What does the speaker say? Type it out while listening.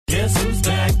Guess who's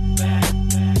back?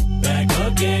 Back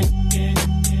again.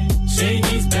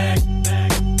 Shady's back.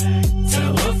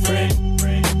 Tell a friend.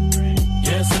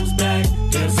 Guess who's back?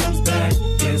 Guess who's back?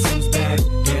 Guess who's back?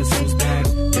 Guess who's back?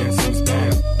 Guess who's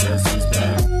back? Guess who's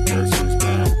back? Guess who's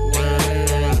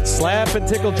back? Slap and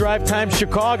Tickle Drive Time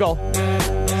Chicago.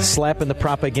 Slapping the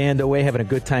propaganda away, having a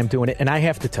good time doing it. And I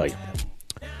have to tell you,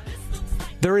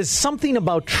 there is something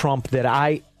about Trump that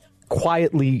I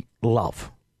quietly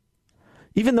love.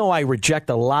 Even though I reject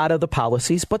a lot of the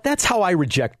policies, but that's how I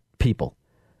reject people,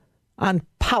 on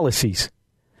policies.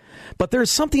 But there's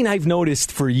something I've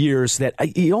noticed for years that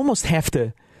you almost have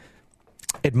to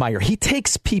admire. He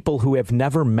takes people who have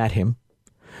never met him,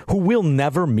 who will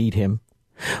never meet him,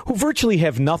 who virtually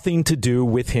have nothing to do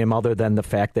with him other than the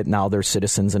fact that now they're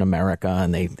citizens in America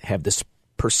and they have this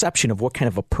perception of what kind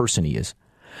of a person he is.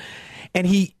 And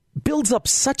he builds up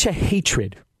such a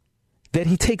hatred that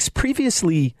he takes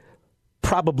previously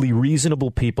probably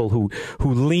reasonable people who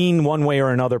lean one way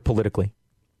or another politically,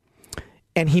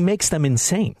 and he makes them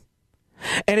insane.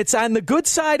 And it's on the good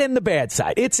side and the bad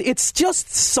side. It's just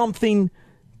something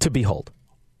to behold.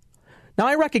 Now,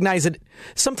 I recognize that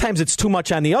sometimes it's too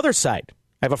much on the other side.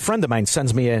 I have a friend of mine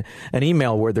sends me an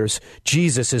email where there's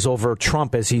Jesus is over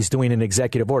Trump as he's doing an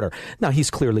executive order. Now, he's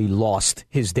clearly lost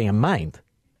his damn mind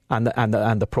on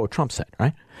the pro-Trump side,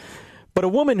 right? But a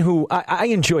woman who I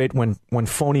enjoy it when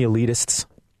phony elitists,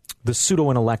 the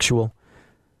pseudo-intellectual,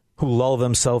 who lull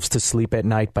themselves to sleep at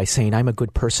night by saying, I'm a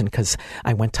good person because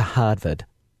I went to Harvard.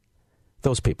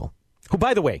 Those people. Who,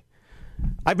 by the way,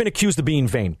 I've been accused of being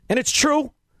vain. And it's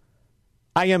true.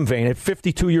 I am vain. At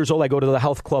 52 years old, I go to the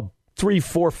health club 3,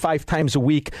 4, 5 times a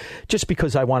week just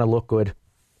because I want to look good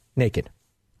naked.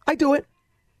 I do it.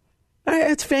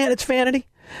 It's vanity.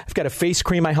 I've got a face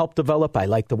cream I helped develop. I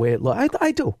like the way it looks.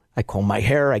 I do. I comb my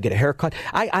hair. I get a haircut.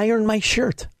 I iron my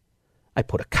shirt. I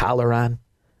put a collar on.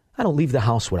 I don't leave the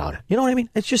house without it. You know what I mean?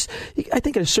 It's just, I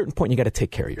think at a certain point you got to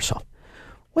take care of yourself.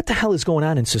 What the hell is going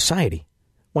on in society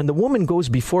when the woman goes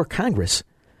before Congress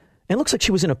and looks like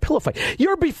she was in a pillow fight?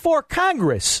 You're before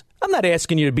Congress. I'm not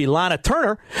asking you to be Lana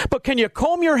Turner, but can you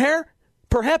comb your hair?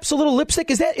 Perhaps a little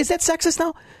lipstick? Is that sexist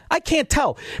now? I can't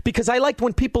tell, because I liked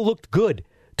when people looked good,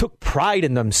 took pride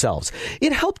in themselves.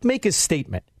 It helped make his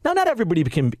statement. Now, not everybody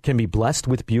can be blessed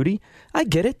with beauty. I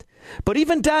get it. But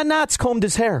even Don Knotts combed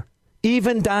his hair.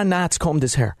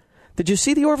 Did you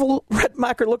see the Orville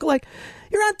Redenbacher lookalike?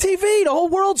 You're on TV. The whole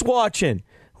world's watching.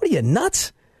 What are you,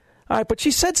 nuts? All right, but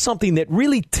she said something that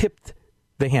really tipped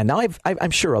the hand. Now,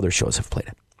 I'm sure other shows have played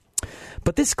it.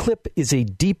 But this clip is a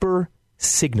deeper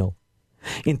signal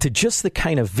into just the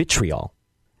kind of vitriol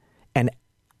and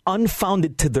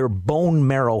unfounded to their bone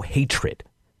marrow hatred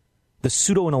the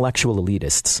pseudo-intellectual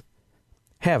elitists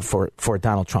have for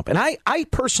Donald Trump. And I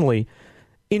personally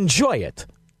enjoy it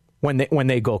when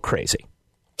they go crazy.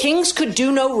 Kings could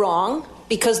do no wrong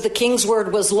because the king's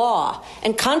word was law.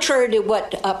 And contrary to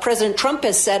what President Trump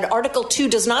has said, Article 2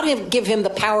 does not give him the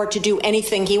power to do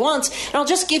anything he wants. And I'll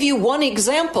just give you one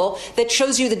example that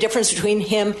shows you the difference between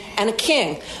him and a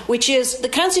king, which is the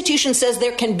Constitution says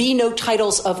there can be no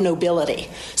titles of nobility.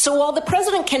 So while the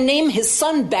president can name his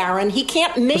son Baron, he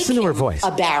can't make him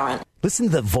a baron. Listen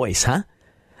to the voice, huh?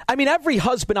 I mean, every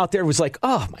husband out there was like,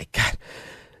 oh, my God,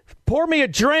 pour me a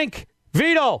drink.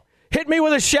 Vito, hit me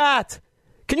with a shot.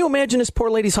 Can you imagine this poor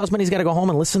lady's husband? He's got to go home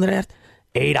and listen to that.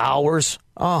 8 hours.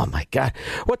 Oh, my God.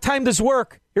 What time does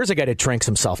work? Here's a guy that drinks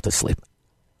himself to sleep.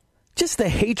 Just the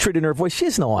hatred in her voice. She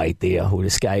has no idea who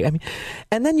this guy is. I mean,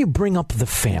 and then you bring up the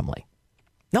family.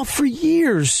 Now, for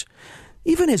years,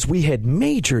 even as we had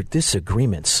major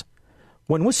disagreements,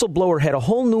 when whistleblower had a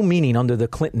whole new meaning under the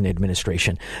Clinton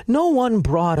administration, no one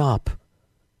brought up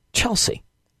Chelsea.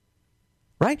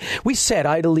 Right? We sat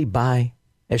idly by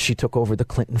as she took over the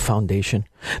Clinton Foundation.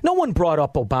 No one brought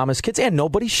up Obama's kids, and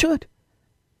nobody should.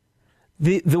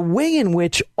 The way in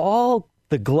which all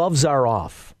the gloves are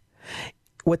off,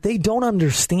 what they don't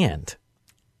understand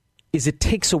is it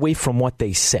takes away from what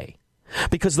they say.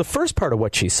 Because the first part of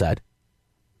what she said,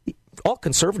 all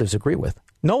conservatives agree with.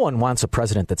 No one wants a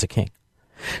president that's a king.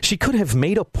 She could have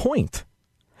made a point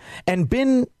and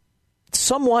been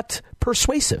somewhat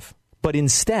persuasive, but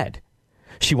instead,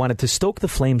 she wanted to stoke the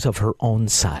flames of her own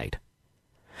side.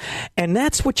 And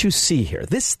that's what you see here.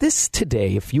 This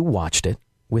today, if you watched it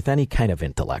with any kind of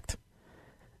intellect,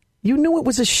 you knew it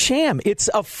was a sham. It's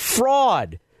a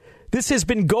fraud. This has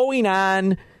been going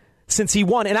on since he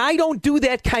won. And I don't do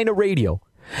that kind of radio.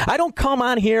 I don't come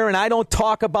on here and I don't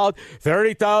talk about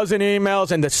 30,000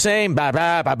 emails and the same blah,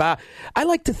 blah, blah, blah. I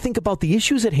like to think about the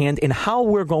issues at hand and how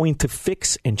we're going to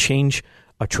fix and change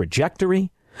a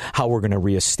trajectory, how we're going to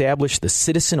reestablish the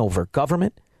citizen over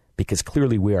government, because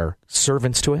clearly we are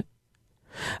servants to it.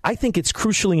 I think it's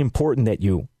crucially important that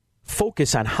you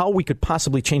focus on how we could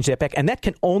possibly change that back. And that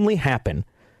can only happen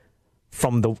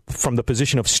from the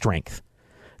position of strength.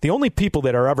 The only people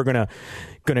that are ever going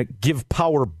to give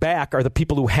power back are the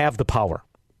people who have the power.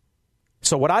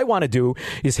 So what I want to do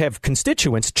is have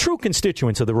constituents, true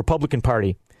constituents of the Republican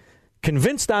Party,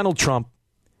 convince Donald Trump,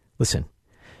 listen,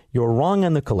 you're wrong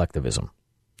on the collectivism.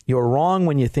 You're wrong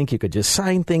when you think you could just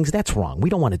sign things. That's wrong. We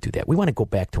don't want to do that. We want to go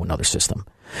back to another system.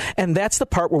 And that's the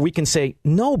part where we can say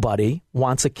nobody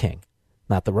wants a king.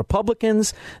 Not the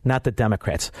Republicans, not the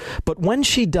Democrats. But when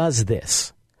she does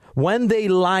this, when they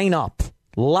line up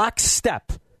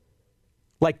lockstep,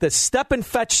 like the step and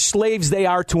fetch slaves they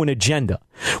are to an agenda,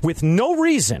 with no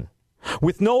reason,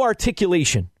 with no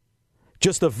articulation,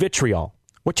 just a vitriol,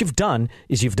 what you've done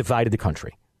is you've divided the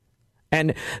country.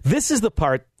 And this is the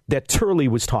part that Turley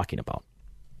was talking about.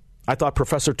 I thought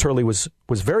Professor Turley was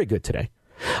very good today.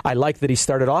 I like that he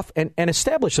started off and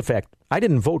established the fact I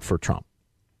didn't vote for Trump.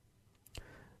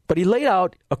 But he laid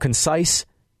out a concise,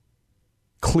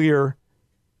 clear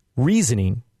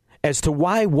reasoning as to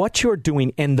why what you're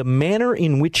doing and the manner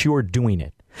in which you're doing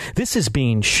it. This is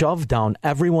being shoved down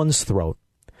everyone's throat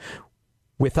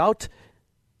without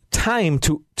time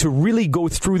to really go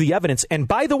through the evidence. And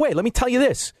by the way, let me tell you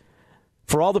this.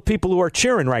 For all the people who are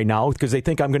cheering right now because they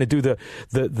think I'm going to do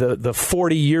the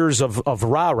 40 years of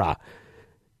rah-rah,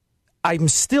 I'm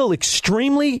still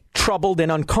extremely troubled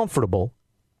and uncomfortable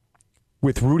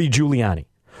with Rudy Giuliani,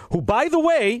 who, by the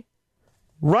way,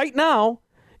 right now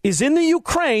is in the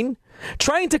Ukraine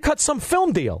trying to cut some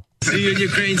film deal. See you in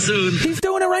Ukraine soon. He's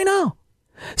doing it right now.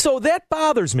 So that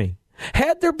bothers me.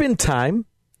 Had there been time,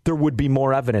 there would be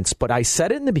more evidence. But I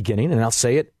said it in the beginning, and I'll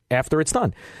say it after it's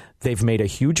done. They've made a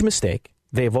huge mistake.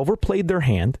 They've overplayed their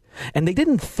hand, and they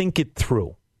didn't think it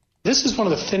through. This is one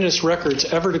of the thinnest records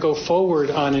ever to go forward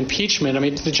on impeachment. I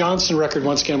mean, the Johnson record,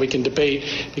 once again, we can debate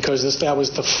because that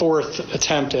was the fourth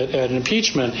attempt at an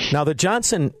impeachment. Now, the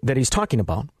Johnson that he's talking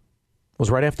about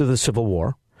was right after the Civil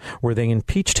War, where they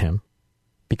impeached him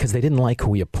because they didn't like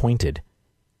who he appointed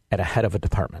at a head of a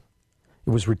department. It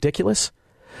was ridiculous,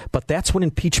 but that's what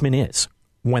impeachment is,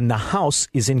 when the House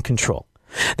is in control.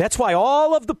 That's why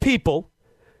all of the people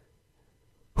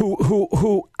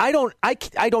who I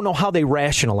don't know how they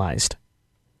rationalized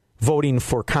voting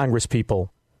for Congress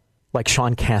people like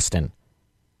Sean Casten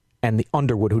and the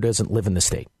Underwood who doesn't live in the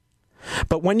state.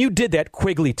 But when you did that,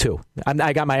 Quigley too,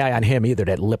 I got my eye on him either,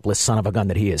 that lipless son of a gun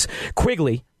that he is.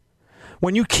 Quigley,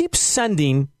 when you keep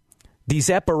sending these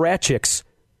apparatchiks,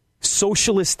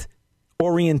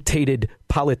 socialist-orientated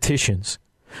politicians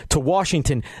to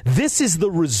Washington, this is the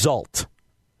result.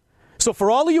 So for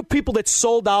all of you people that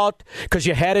sold out because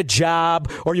you had a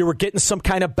job or you were getting some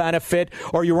kind of benefit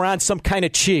or you were on some kind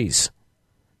of cheese,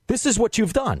 this is what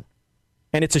you've done.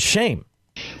 And it's a shame.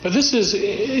 But this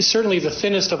is certainly the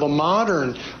thinnest of a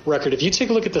modern record. If you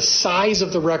take a look at the size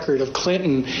of the record of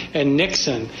Clinton and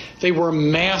Nixon, they were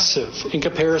massive in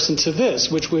comparison to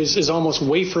this, which is almost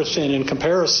wafer thin in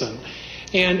comparison.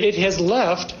 And it has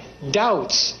left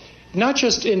doubts, not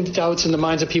just doubts in the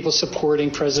minds of people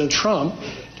supporting President Trump,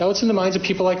 doubts in the minds of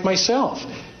people like myself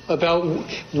about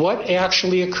what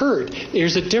actually occurred.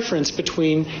 There's a difference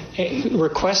between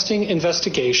requesting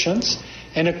investigations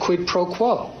and a quid pro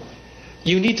quo.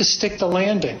 You need to stick the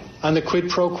landing on the quid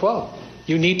pro quo.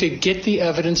 You need to get the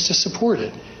evidence to support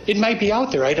it. It might be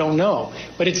out there, I don't know,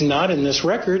 but it's not in this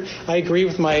record. I agree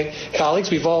with my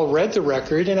colleagues. We've all read the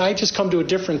record, and I just come to a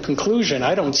different conclusion.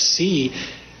 I don't see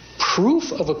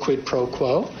proof of a quid pro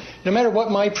quo, no matter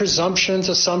what my presumptions,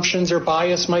 assumptions, or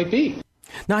bias might be.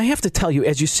 Now, I have to tell you,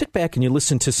 as you sit back and you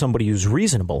listen to somebody who's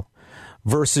reasonable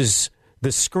versus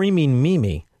the screaming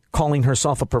Mimi calling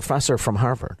herself a professor from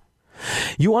Harvard,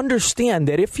 you understand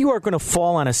that if you are going to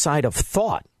fall on a side of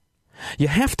thought, you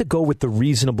have to go with the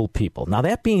reasonable people. Now,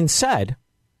 that being said,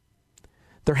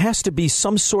 there has to be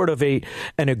some sort of an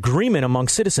agreement among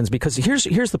citizens, because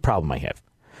here's the problem I have.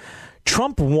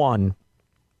 Trump won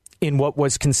in what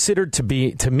was considered to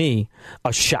be, to me,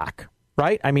 a shock,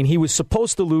 right? I mean, he was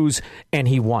supposed to lose, and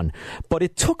he won. But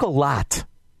it took a lot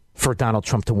for Donald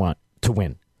Trump to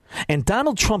win. And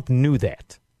Donald Trump knew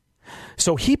that.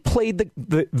 So he played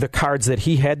the cards that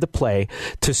he had to play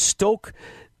to stoke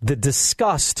the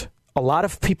disgust a lot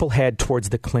of people had towards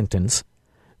the Clintons.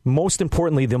 Most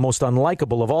importantly, the most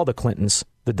unlikable of all the Clintons,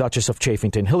 the Duchess of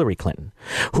Chafington, Hillary Clinton,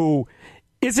 who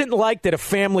isn't liked at a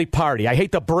family party. I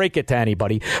hate to break it to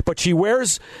anybody, but she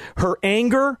wears her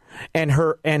anger and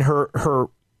her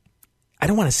I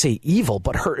don't want to say evil,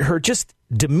 but her just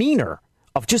demeanor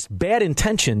of just bad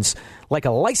intentions like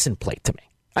a license plate to me.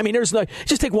 I mean, there's no,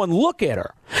 just take one look at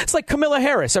her. It's like Kamala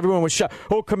Harris. Everyone was shocked.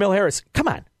 Oh, Kamala Harris. Come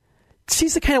on.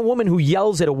 She's the kind of woman who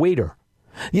yells at a waiter.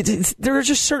 There are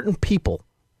just certain people.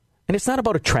 And it's not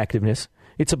about attractiveness.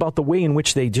 It's about the way in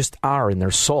which they just are in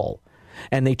their soul.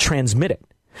 And they transmit it.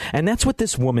 And that's what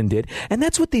this woman did. And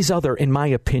that's what these other, in my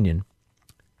opinion,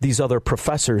 these other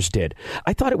professors did.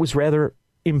 I thought it was rather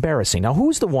embarrassing. Now,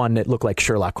 who's the one that looked like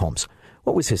Sherlock Holmes?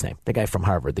 What was his name? The guy from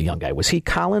Harvard, the young guy. Was he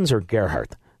Collins or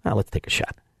Gerhardt? Now, let's take a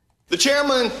shot. The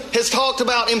chairman has talked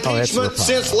about impeachment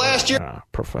since last year.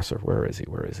 Professor, where is he?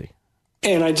 Where is he?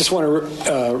 And I just want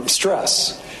to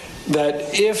stress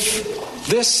that if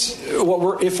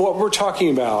what we're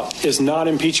talking about is not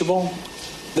impeachable,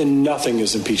 then nothing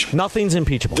is impeachable. Nothing's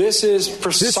impeachable. This is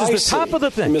precisely the top of the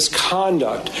thing.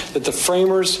 Misconduct that the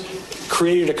framers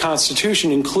created a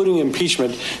constitution, including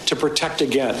impeachment, to protect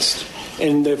against.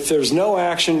 And if there's no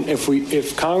action,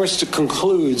 if Congress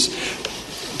concludes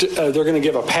they're going to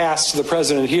give a pass to the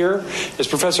president here, as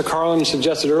Professor Carlin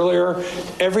suggested earlier,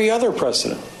 every other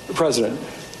president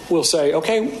will say,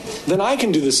 okay, then I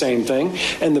can do the same thing,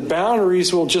 and the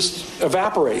boundaries will just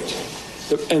evaporate.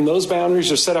 And those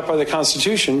boundaries are set up by the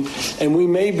Constitution, and we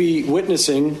may be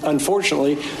witnessing,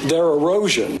 unfortunately, their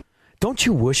erosion. Don't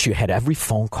you wish you had every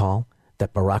phone call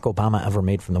that Barack Obama ever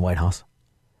made from the White House?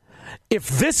 If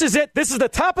this is it, this is the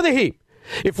top of the heap.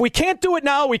 If we can't do it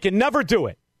now, we can never do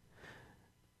it.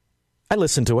 I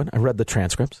listened to it. I read the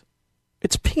transcripts.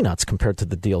 It's peanuts compared to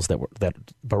the deals that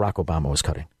Barack Obama was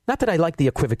cutting. Not that I like the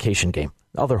equivocation game.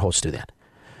 Other hosts do that.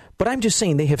 But I'm just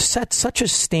saying they have set such a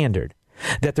standard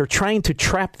that they're trying to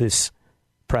trap this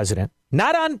president,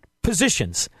 not on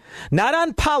positions, not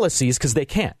on policies, because they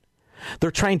can't.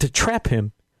 They're trying to trap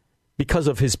him because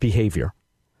of his behavior.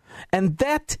 And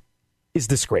that is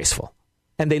disgraceful.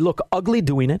 And they look ugly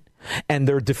doing it, and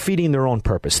they're defeating their own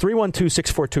purpose.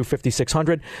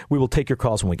 312-642-5600. We will take your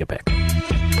calls when we get back.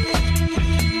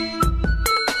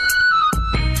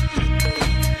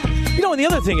 You know, and the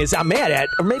other thing is I'm mad at,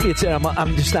 or maybe it's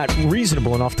I'm just not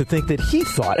reasonable enough to think that he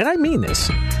thought, and I mean this,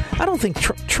 I don't think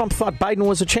Trump thought Biden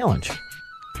was a challenge.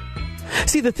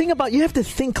 See, the thing about, you have to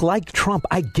think like Trump.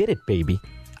 I get it, baby.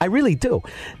 I really do.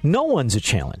 No one's a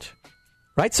challenge,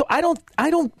 right? So I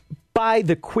don't buy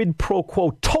the quid pro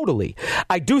quo totally.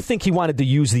 I do think he wanted to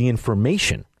use the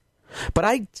information, but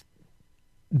I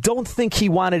don't think he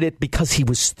wanted it because he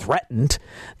was threatened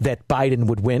that Biden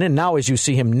would win. And now as you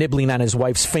see him nibbling on his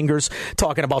wife's fingers,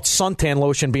 talking about suntan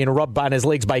lotion being rubbed on his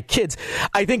legs by kids,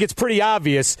 I think it's pretty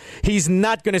obvious he's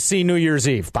not going to see New Year's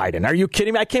Eve, Biden. Are you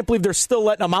kidding me? I can't believe they're still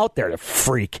letting him out there, the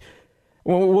freak.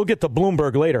 We'll get to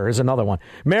Bloomberg later. Here's another one.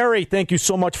 Mary, thank you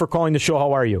so much for calling the show.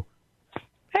 How are you?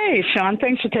 Hey, Sean.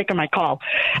 Thanks for taking my call.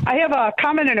 I have a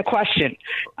comment and a question.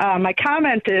 My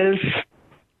comment is,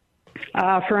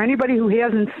 for anybody who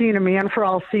hasn't seen A Man for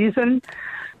All Season,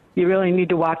 you really need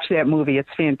to watch that movie. It's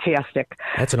fantastic.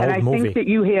 That's an old movie. And I think that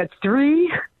you had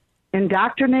 3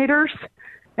 indoctrinators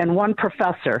and 1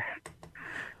 professor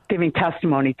giving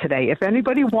testimony today. If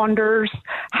anybody wonders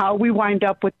how we wind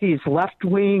up with these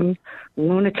left-wing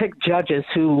lunatic judges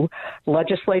who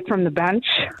legislate from the bench,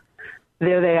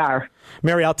 there they are.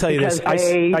 Mary, I'll tell you this.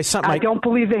 I don't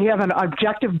believe they have an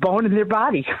objective bone in their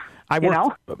body.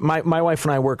 My wife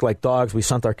and I work like dogs. We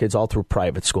sent our kids all through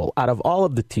private school. Out of all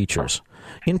of the teachers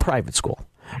in private school,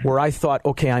 where I thought,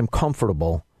 okay, I'm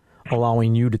comfortable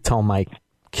allowing you to tell my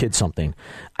kid something,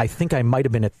 I think I might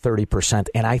have been at 30%,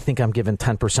 and I think I'm given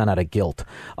 10% out of guilt.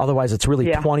 Otherwise, it's really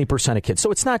 20% of kids.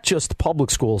 So it's not just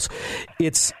public schools.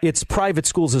 It's private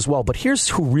schools as well. But here's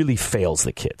who really fails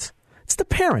the kids. It's the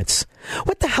parents.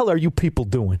 What the hell are you people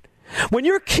doing? When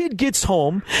your kid gets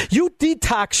home, you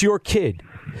detox your kid.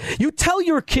 You tell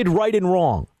your kid right and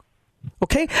wrong.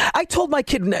 Okay? I told my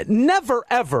kid, never,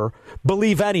 ever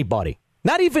believe anybody.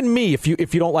 Not even me, if you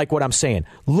don't like what I'm saying.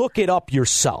 Look it up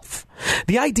yourself.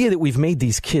 The idea that we've made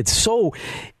these kids so,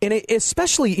 and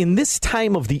especially in this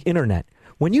time of the internet,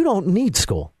 when you don't need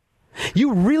school.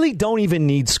 You really don't even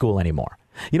need school anymore.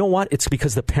 You know what? It's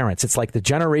because the parents, it's like the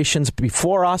generations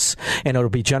before us, and it'll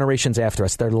be generations after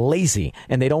us. They're lazy,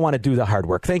 and they don't want to do the hard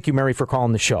work. Thank you, Mary, for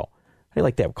calling the show. I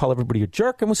like that. We'll call everybody a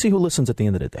jerk, and we'll see who listens at the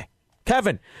end of the day.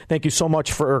 Kevin, thank you so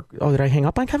much for... Oh, did I hang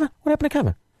up on Kevin? What happened to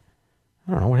Kevin?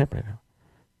 I don't know what happened to him.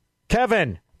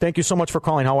 Kevin, thank you so much for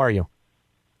calling. How are you?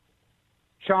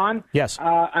 Sean? Yes.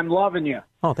 I'm loving you.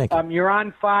 Oh, thank you. You're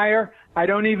on fire. I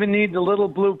don't even need the little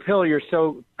blue pill. You're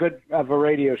so good of a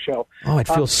radio show. Oh, I'd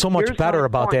feel so much better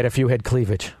about that if you had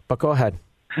cleavage. But go ahead.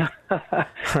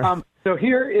 So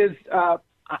here is...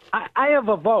 I have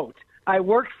a vote. I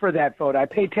worked for that vote. I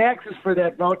pay taxes for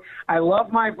that vote. I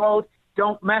love my vote.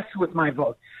 don't mess with my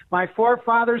vote. My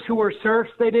forefathers who were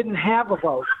serfs, they didn't have a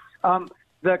vote.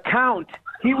 The count,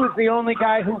 he was the only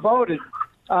guy who voted.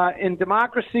 In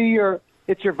democracy,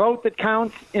 it's your vote that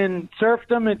counts. In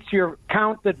serfdom, it's your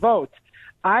count that votes.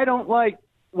 I don't like,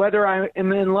 whether I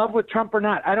am in love with Trump or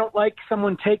not, I don't like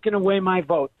someone taking away my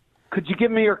vote. Could you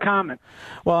give me your comment?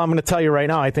 Well, I'm going to tell you right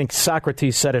now, I think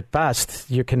Socrates said it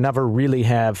best. You can never really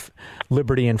have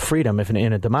liberty and freedom if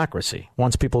in a democracy.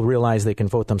 Once people realize they can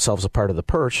vote themselves a part of the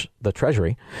purse, the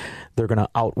treasury, they're going to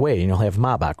outweigh, and you'll have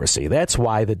mobocracy. That's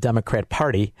why the Democrat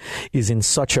Party is in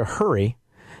such a hurry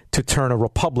to turn a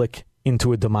republic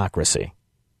into a democracy.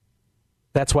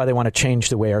 That's why they want to change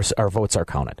the way our votes are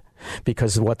counted.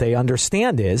 Because what they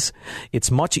understand is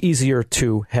it's much easier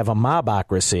to have a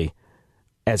mobocracy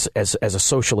as a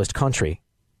socialist country,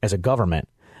 as a government,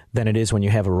 than it is when you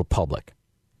have a republic.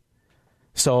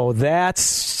 So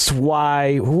that's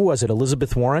why, who was it,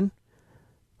 Elizabeth Warren,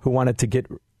 who wanted to get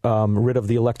rid of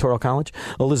the Electoral College?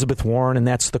 Elizabeth Warren, and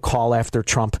that's the call after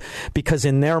Trump. Because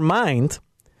in their mind,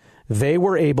 they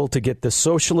were able to get the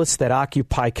socialists that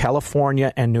occupy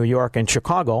California and New York and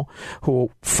Chicago, who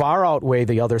far outweigh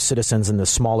the other citizens in the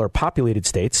smaller populated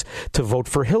states, to vote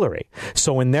for Hillary.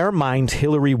 So in their mind,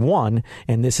 Hillary won,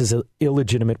 and this is an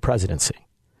illegitimate presidency.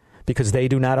 Because they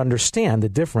do not understand the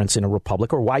difference in a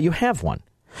republic, or why you have one,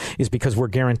 is because we're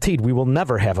guaranteed we will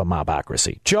never have a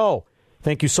mobocracy. Joe,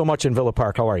 thank you so much in Villa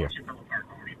Park. How are you?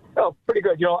 Oh, pretty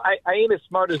good. I ain't as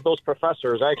smart as those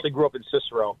professors. I actually grew up in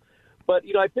Cicero. But,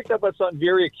 I picked up on something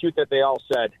very acute that they all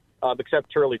said,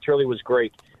 except Turley. Turley was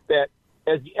great, that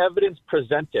as the evidence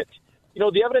presented,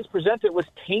 the evidence presented was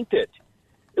tainted.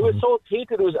 It was so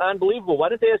tainted, it was unbelievable. Why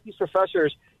didn't they ask these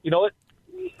professors,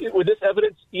 would this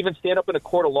evidence even stand up in a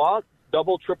court of law,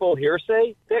 double, triple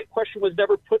hearsay? That question was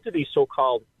never put to these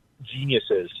so-called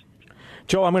geniuses.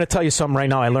 Joe, I'm going to tell you something right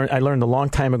now. I learned a long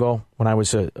time ago when I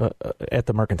was at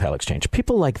the Mercantile Exchange.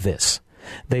 People like this,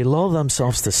 they lull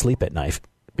themselves to sleep at night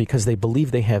because they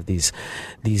believe they have these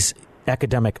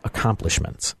academic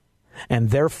accomplishments, and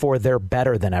therefore they're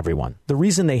better than everyone. The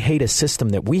reason they hate a system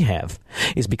that we have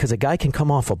is because a guy can come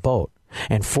off a boat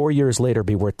and 4 years later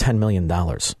be worth $10 million,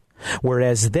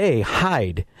 whereas they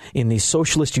hide in these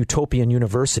socialist utopian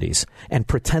universities and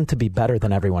pretend to be better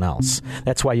than everyone else.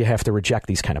 That's why you have to reject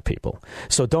these kind of people.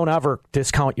 So don't ever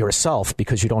discount yourself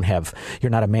because you're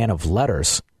not a man of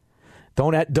letters.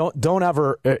 Don't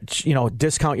ever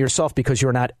discount yourself because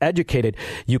you're not educated.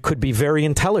 You could be very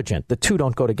intelligent. The two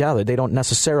don't go together. They don't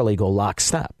necessarily go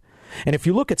lockstep. And if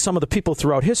you look at some of the people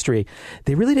throughout history,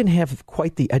 they really didn't have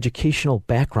quite the educational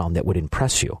background that would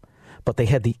impress you. But they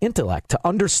had the intellect to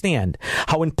understand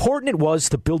how important it was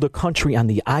to build a country on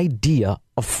the idea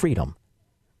of freedom,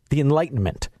 the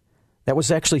Enlightenment. That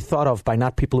was actually thought of by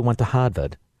not people who went to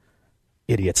Harvard.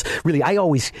 Idiots. Really, I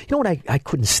always, what I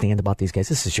couldn't stand about these guys?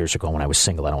 This is years ago when I was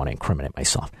single. I don't want to incriminate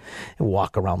myself. They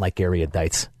walk around like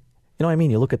erudites. You know what I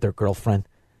mean? You look at their girlfriend.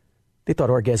 They thought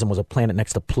orgasm was a planet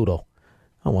next to Pluto.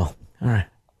 Oh, well. All right.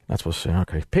 That's what's saying.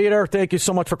 Okay. Peter, thank you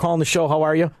so much for calling the show. How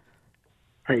are you?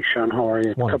 Hey, Sean, how are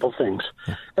you? Wonderful. A couple things.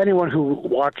 Yeah. Anyone who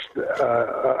watched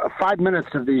 5 minutes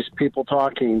of these people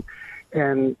talking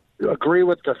and agree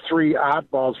with the three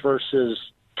oddballs versus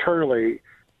Turley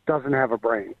doesn't have a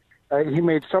brain. He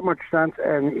made so much sense,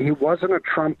 and he wasn't a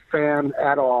Trump fan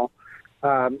at all.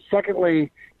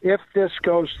 Secondly, if this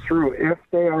goes through, if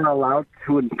they are allowed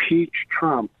to impeach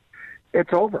Trump,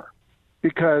 it's over.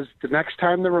 Because the next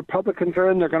time the Republicans are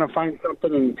in, they're going to find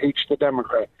something and impeach the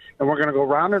Democrat. And we're going to go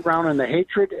round and round, and the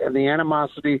hatred and the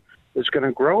animosity is going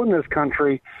to grow in this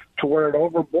country to where it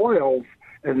overboils.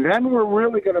 And then we're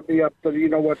really going to be up to,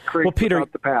 what creates Peter,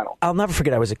 the paddle. I'll never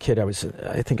forget, I was a kid. I was,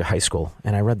 I think, in high school,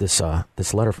 and I read this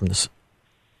letter from this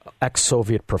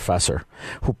ex-Soviet professor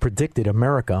who predicted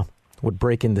America would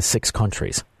break into 6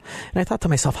 countries. And I thought to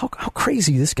myself, how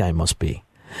crazy this guy must be.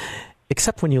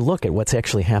 Except when you look at what's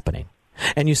actually happening.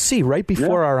 And you see right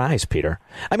before our eyes, Peter.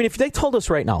 I mean, if they told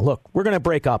us right now, look, we're going to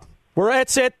break up.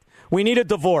 That's it. We need a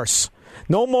divorce.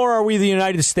 No more are we the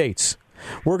United States.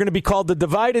 We're going to be called the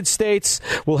divided states.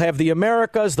 We'll have the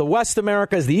Americas, the West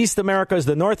Americas, the East Americas,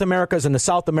 the North Americas, and the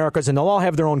South Americas, and they'll all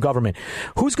have their own government.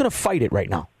 Who's going to fight it right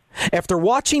now? After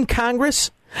watching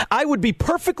Congress, I would be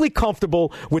perfectly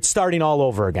comfortable with starting all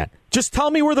over again. Just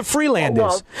tell me where the free land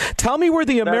is. Tell me where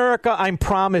the America I'm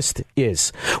promised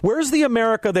is. Where's the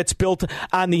America that's built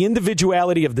on the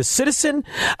individuality of the citizen,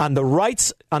 on the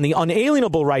rights, on the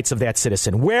unalienable rights of that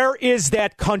citizen? Where is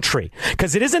that country?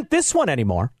 Because it isn't this one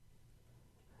anymore.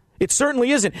 It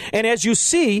certainly isn't. And as you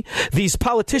see, these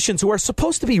politicians who are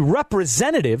supposed to be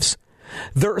representatives,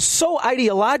 they're so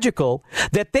ideological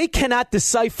that they cannot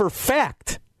decipher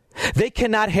fact. They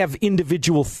cannot have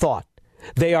individual thought.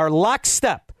 They are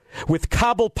lockstep with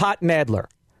Cobblepot Nadler,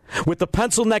 with the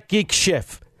pencil neck geek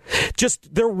Schiff.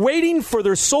 They're waiting for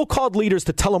their so-called leaders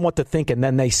to tell them what to think, and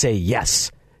then they say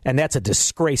yes. And that's a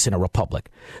disgrace in a republic.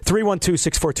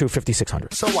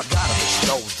 312-642-5600. So I got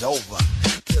him strolled over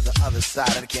to the other side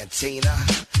of the cantina.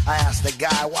 I asked the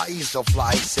guy why he's so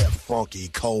fly. He said, Funky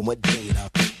Cole Medina.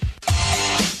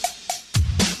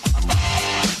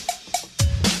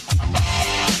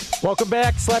 Welcome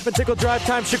back. Slap and Tickle Drive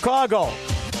Time Chicago.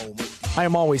 I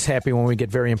am always happy when we get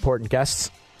very important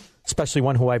guests, especially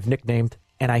one who I've nicknamed,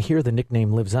 and I hear the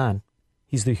nickname lives on.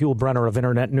 He's the Huell Brenner of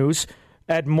Internet News.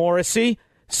 Ed Morrissey,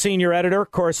 senior editor,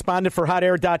 correspondent for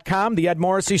HotAir.com, the Ed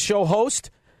Morrissey Show host.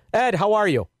 Ed, how are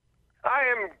you? I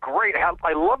am great.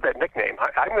 I love that nickname.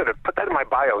 I'm going to put that in my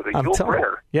bio, the Huell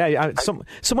Brenner. Yeah,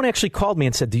 someone actually called me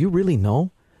and said, do you really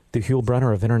know the Huell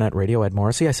Brenner of Internet Radio, Ed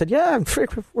Morrissey? I said, yeah,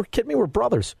 we're kidding me, we're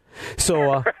brothers.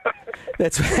 So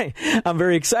that's right. I'm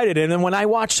very excited. And then when I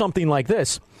watch something like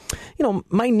this,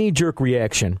 my knee-jerk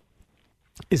reaction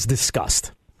is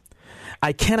disgust.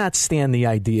 I cannot stand the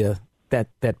idea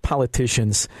that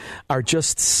politicians are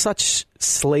just such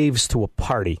slaves to a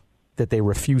party that they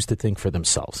refuse to think for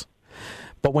themselves.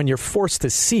 But when you're forced to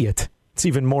see it, it's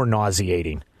even more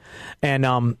nauseating. And,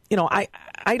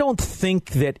 I don't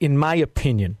think that, in my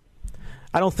opinion,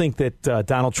 I don't think that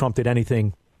Donald Trump did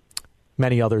anything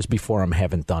many others before him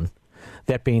haven't done.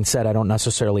 That being said, I don't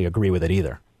necessarily agree with it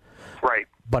either. Right.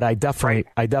 But I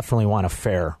definitely want a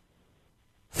fair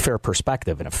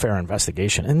perspective and a fair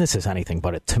investigation. And this is anything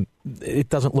but it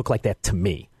doesn't look like that to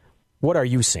me. What are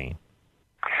you seeing?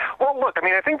 Well, look,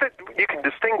 I think that you can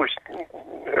distinguish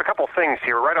a couple things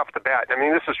here right off the bat.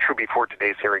 This is true before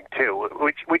today's hearing, too,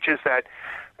 which is that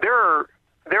there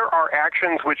are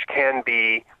actions which can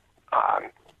be,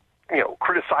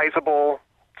 criticizable,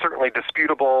 certainly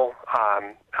disputable,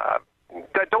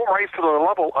 that don't rise to the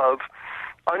level of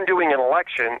undoing an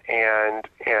election and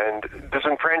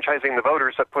disenfranchising the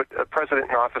voters that put a president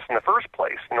in office in the first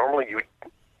place. Normally you would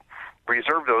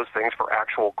reserve those things for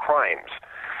actual crimes.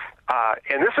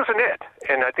 And this isn't it.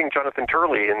 And I think Jonathan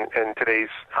Turley in today's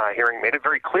hearing made it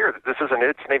very clear that this isn't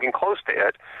it. It's not even close to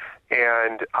it.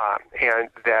 And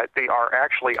that they are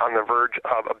actually on the verge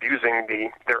of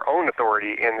abusing their own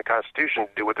authority in the Constitution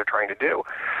to do what they're trying to do.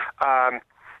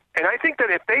 And I think that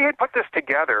if they had put this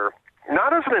together,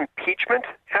 not as an impeachment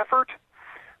effort,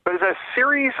 but as a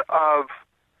series of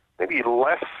maybe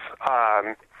less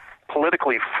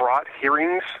politically fraught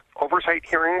hearings, oversight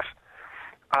hearings,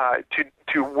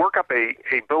 to work up a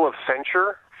bill of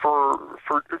censure for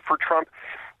Trump,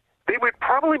 they would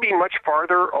probably be much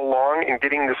farther along in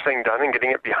getting this thing done and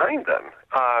getting it behind them.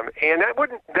 And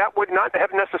that would not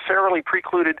have necessarily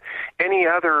precluded any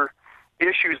other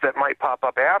issues that might pop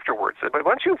up afterwards. But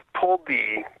once you've pulled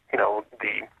the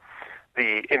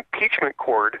impeachment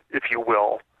cord, if you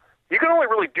will, you can only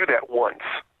really do that once.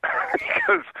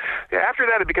 Because after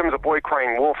that, it becomes a boy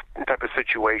crying wolf type of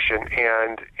situation,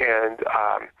 and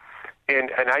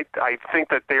I think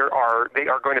that they are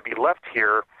going to be left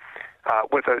here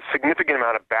with a significant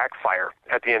amount of backfire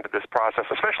at the end of this process,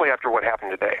 especially after what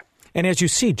happened today. And as you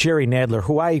see, Jerry Nadler,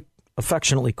 who I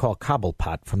affectionately call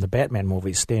Cobblepot from the Batman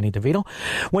movies, Danny DeVito,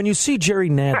 when you see Jerry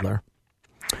Nadler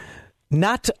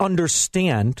not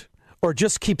understand or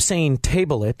just keep saying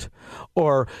table it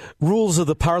or rules of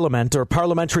the parliament or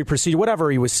parliamentary procedure, whatever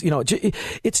he was,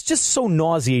 it's just so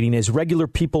nauseating as regular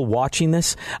people watching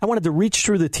this. I wanted to reach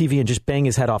through the TV and just bang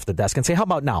his head off the desk and say, how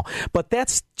about now? But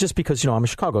that's just because, I'm a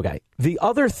Chicago guy. The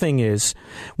other thing is,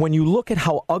 when you look at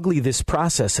how ugly this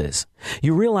process is,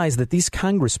 you realize that these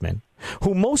congressmen,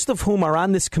 most of whom are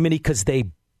on this committee because they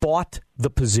bought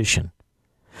the position,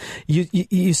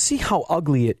 You see how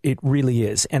ugly it really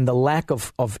is, and the lack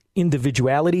of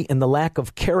individuality and the lack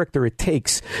of character it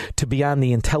takes to be on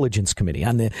the Intelligence Committee,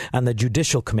 on the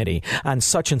Judicial Committee, on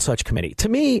such and such committee. To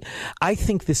me, I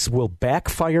think this will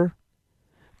backfire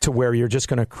to where you're just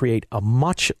going to create a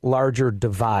much larger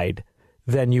divide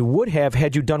than you would have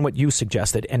had you done what you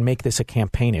suggested and make this a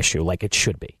campaign issue like it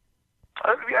should be.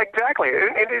 Exactly.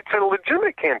 And it's a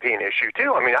legitimate campaign issue,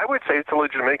 too. I would say it's a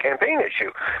legitimate campaign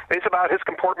issue. It's about his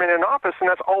comportment in office, and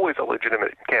that's always a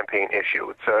legitimate campaign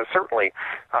issue. It's certainly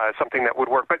something that would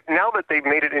work. But now that they've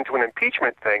made it into an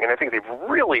impeachment thing, and I think they've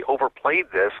really overplayed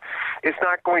this, it's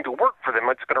not going to work for them.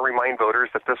 It's going to remind voters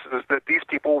that these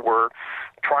people were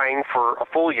trying for a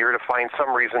full year to find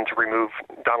some reason to remove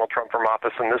Donald Trump from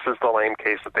office, and this is the lame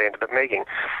case that they ended up making.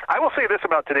 I will say this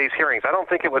about today's hearings. I don't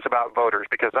think it was about voters,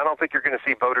 because I don't think you're going to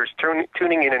see voters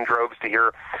tuning in droves to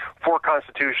hear four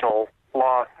constitutional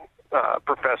law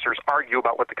professors argue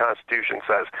about what the Constitution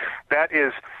says. That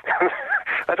is,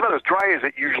 that's about as dry as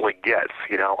it usually gets.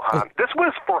 This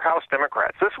was for House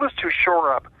Democrats. This was to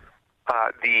shore up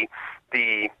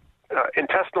the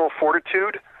intestinal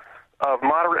fortitude of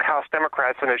moderate House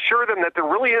Democrats and assure them that there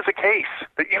really is a case,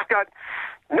 that you've got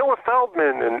Noah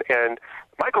Feldman and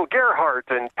Michael Gerhardt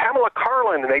and Pamela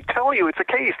Karlan, and they tell you it's a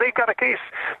case. They've got a case.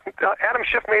 Adam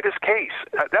Schiff made his case.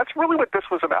 That's really what this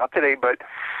was about today, but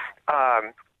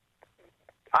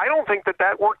I don't think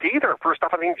that worked either. First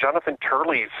off, I think Jonathan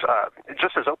Turley's,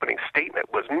 just his opening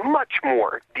statement was much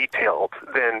more detailed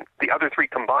than the other three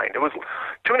combined. It was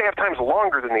 2.5 times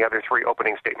longer than the other three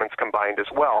opening statements combined as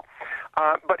well.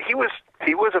 But he was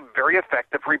a very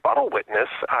effective rebuttal witness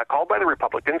called by the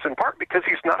Republicans, in part because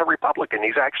he's not a Republican.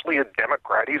 He's actually a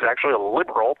Democrat. He's actually a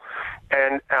liberal,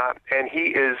 and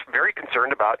he is very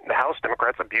concerned about the House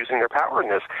Democrats abusing their power in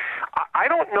this. I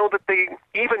don't know that they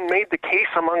even made the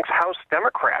case amongst House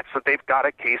Democrats that they've got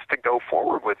a case to go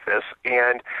forward with this,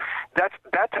 and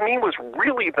that to me was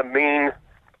really the main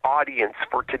audience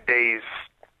for today's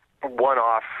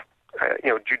one-off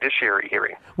judiciary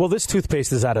hearing. Well, this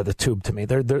toothpaste is out of the tube to me.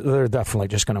 They're definitely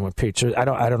just going to impeach. I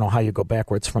don't know how you go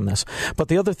backwards from this. But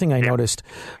the other thing I noticed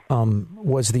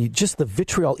was the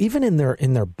vitriol, even in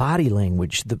their body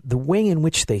language, the way in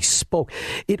which they spoke.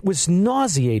 It was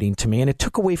nauseating to me, and it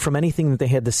took away from anything that they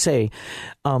had to say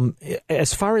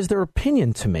as far as their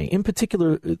opinion to me. In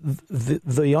particular,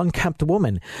 the unkempt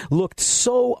woman looked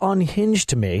so unhinged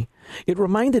to me. It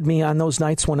reminded me on those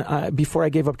nights when before I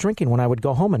gave up drinking, when I would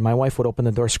go home and my wife would open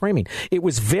the door screaming. It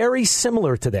was very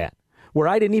similar to that, where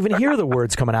I didn't even hear the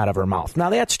words coming out of her mouth.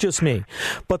 Now, that's just me.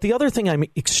 But the other thing I'm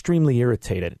extremely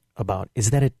irritated about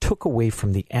is that it took away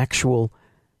from the actual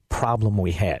problem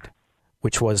we had,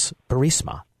 which was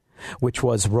Burisma, which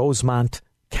was Rosemont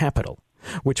Capital,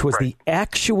 which was the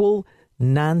actual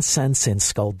nonsense and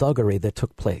skullduggery that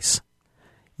took place.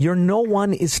 No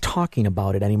one is talking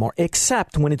about it anymore,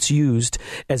 except when it's used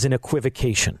as an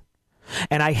equivocation.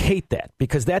 And I hate that,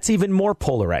 because that's even more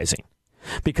polarizing.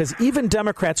 Because even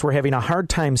Democrats were having a hard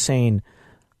time saying,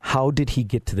 how did he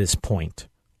get to this point?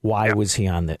 Why was he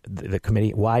on the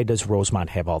committee? Why does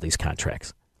Rosemont have all these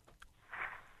contracts?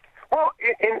 Well,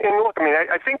 and look, I mean,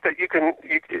 I think that you can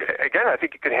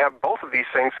have both of these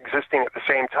things existing at the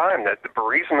same time. That the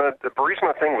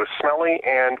Burisma thing was smelly,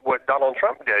 and what Donald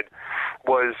Trump did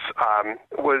was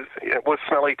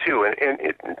smelly too,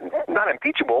 and not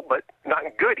impeachable, but not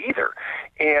good either.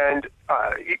 And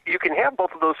you can have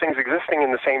both of those things existing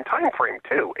in the same time frame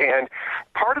too. And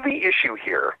part of the issue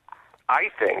here, I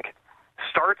think,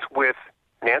 starts with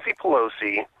Nancy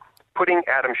Pelosi putting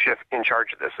Adam Schiff in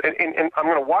charge of this. And I'm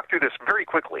going to walk through this very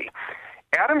quickly.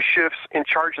 Adam Schiff's in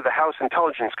charge of the House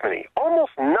Intelligence Committee.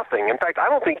 Almost nothing, in fact, I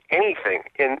don't think anything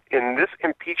in this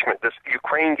impeachment, this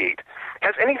Ukraine gate,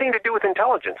 has anything to do with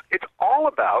intelligence. It's all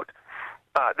about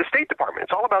the State Department.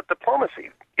 It's all about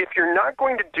diplomacy. If you're not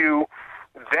going to do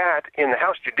that in the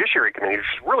House Judiciary Committee, which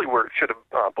is really where it should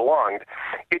have belonged,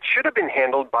 it should have been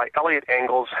handled by Eliot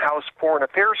Engel's House Foreign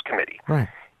Affairs Committee. Right.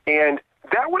 And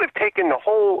that would have taken the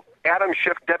whole Adam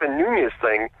Schiff, Devin Nunes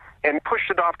thing and pushed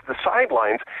it off to the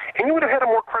sidelines, and you would have had a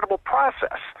more credible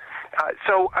process.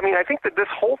 So, I mean, I think that this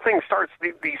whole thing starts,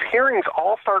 these hearings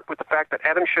all start with the fact that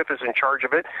Adam Schiff is in charge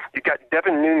of it. You've got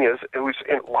Devin Nunes, who's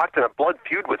locked in a blood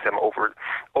feud with him over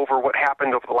what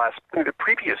happened over the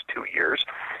previous 2 years.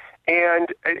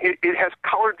 And it has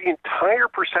colored the entire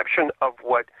perception of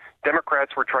what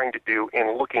Democrats were trying to do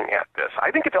in looking at this.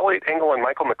 I think if Eliot Engel and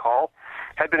Michael McCall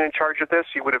had been in charge of this,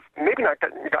 you would have maybe not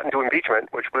gotten to impeachment,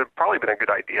 which would have probably been a good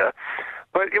idea,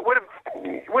 but it would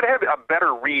have a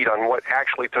better read on what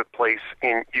actually took place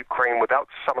in Ukraine without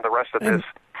some of the rest of this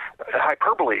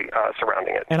hyperbole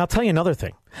surrounding it. And I'll tell you another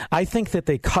thing. I think that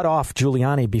they cut off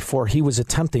Giuliani before he was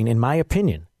attempting, in my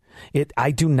opinion.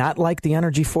 I do not like the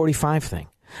Energy 45 thing.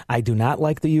 I do not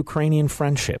like the Ukrainian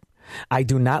friendship. I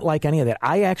do not like any of that.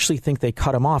 I actually think they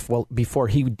cut him off before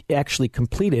he actually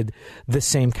completed the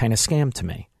same kind of scam to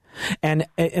me. And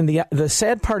the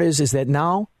sad part is that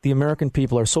now the American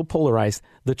people are so polarized,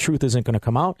 the truth isn't going to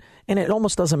come out, and it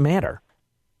almost doesn't matter.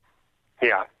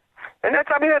 Yeah. And that's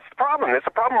the problem. It's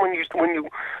a problem when you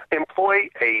employ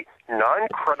a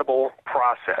non-credible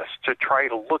process to try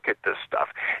to look at this stuff.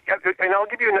 And I'll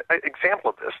give you an example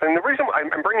of this. And the reason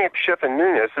I'm bringing up Schiff and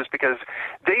Nunes is because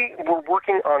they were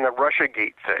working on the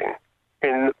Russiagate thing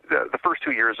in the first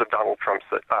 2 years of Donald Trump's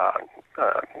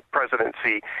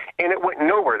presidency, and it went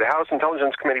nowhere. The House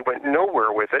Intelligence Committee went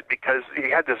nowhere with it because he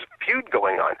had this feud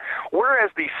going on. Whereas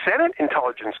the Senate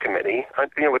Intelligence Committee,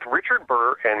 with Richard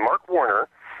Burr and Mark Warner,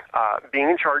 being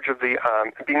in charge of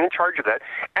that,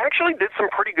 actually did some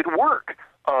pretty good work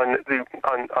on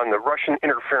the Russian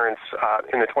interference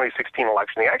in the 2016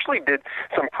 election. They actually did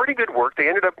some pretty good work. They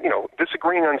ended up,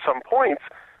 disagreeing on some points,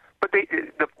 but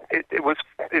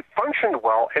it functioned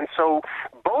well, and so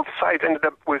both sides ended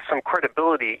up with some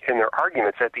credibility in their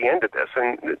arguments at the end of this.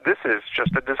 And this is just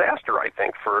a disaster, I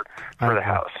think, for the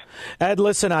House. Ed,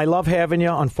 listen, I love having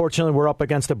you. Unfortunately, we're up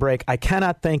against a break. I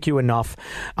cannot thank you enough.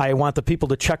 I want the people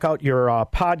to check out your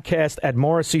podcast, Ed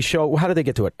Morrissey Show. How do they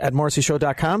get to it?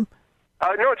 EdMorrisseyShow.com?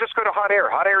 No, just go to Hot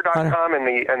Air, hotair.com, and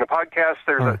the podcast.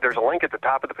 There's a link at the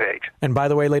top of the page. And by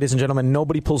the way, ladies and gentlemen,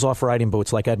 nobody pulls off riding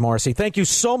boots like Ed Morrissey. Thank you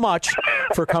so much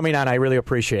for coming on. I really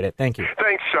appreciate it. Thank you.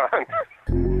 Thanks, Sean.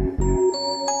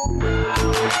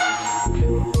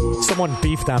 Someone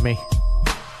beefed on me.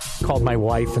 Called my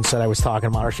wife and said I was talking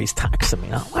about her. She's texting me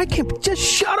now. I can't just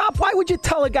shut up. Why would you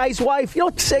tell a guy's wife? You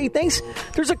don't say things.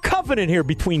 There's a covenant here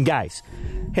between guys.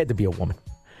 Had to be a woman.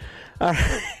 All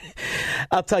right.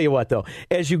 I'll tell you what, though,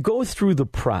 as you go through the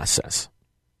process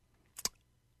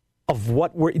of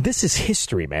this is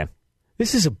history, man.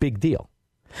 This is a big deal.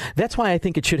 That's why I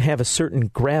think it should have a certain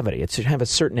gravity. It should have a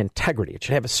certain integrity. It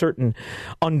should have a certain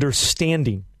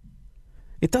understanding.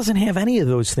 It doesn't have any of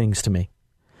those things to me.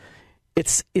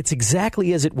 It's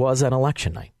exactly as it was on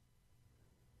election night.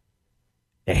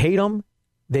 They hate them.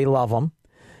 They love them.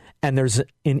 And there's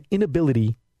an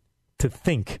inability to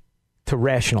think, to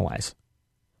rationalize.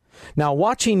 Now,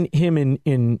 watching him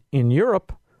in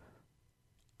Europe,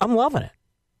 I'm loving it.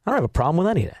 I don't have a problem with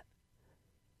any of that.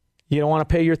 You don't want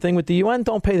to pay your thing with the UN?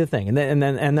 Don't pay the thing. And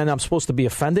then I'm supposed to be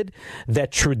offended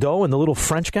that Trudeau and the little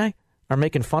French guy are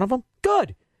making fun of him?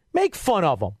 Good. Make fun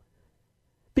of them.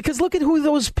 Because look at who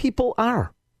those people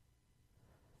are.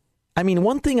 I mean,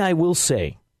 one thing I will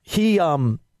say, I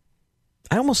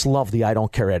almost love the I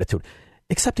don't care attitude,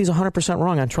 except he's 100%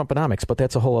 wrong on Trumponomics, but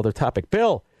that's a whole other topic.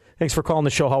 Bill, thanks for calling the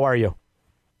show. How are you?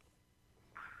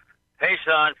 Hey,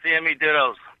 Sean. CME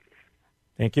dittos.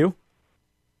 Thank you.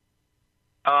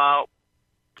 I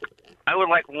would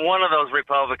like one of those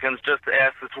Republicans just to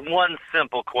ask this one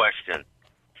simple question.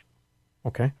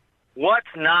 Okay. What's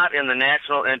not in the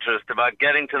national interest about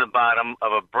getting to the bottom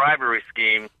of a bribery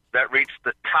scheme that reached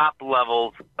the top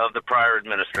levels of the prior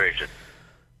administration?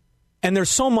 And there's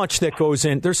so much that goes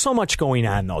in. There's so much going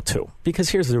on, though, too. Because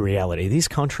here's the reality. These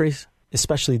countries,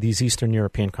 especially these Eastern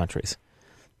European countries,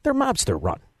 they're mobster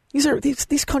run.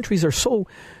 These countries are so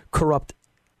corrupt.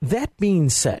 That being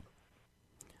said,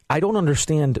 I don't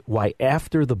understand why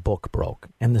after the book broke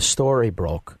and the story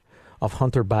broke of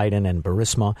Hunter Biden and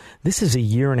Burisma, this is a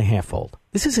year and a half old.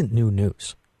 This isn't new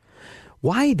news.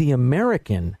 Why the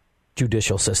American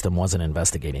judicial system wasn't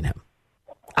investigating him?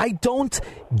 I don't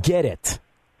get it.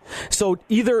 So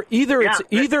either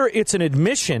it's an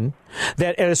admission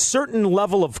that at a certain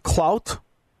level of clout,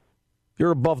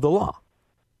 you're above the law.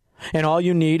 And all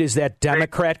you need is that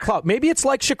Democrat clout. Maybe it's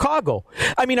like Chicago.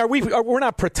 I mean, we're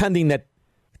not pretending that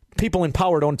people in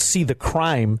power don't see the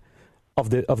crime of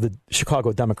the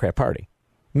Chicago Democrat Party.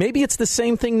 Maybe it's the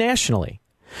same thing nationally.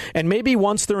 And maybe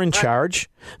once they're in charge,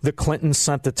 the Clintons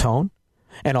set the tone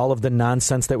and all of the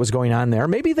nonsense that was going on there.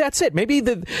 Maybe that's it. Maybe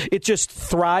it just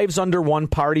thrives under one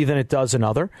party than it does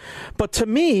another. But to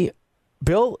me,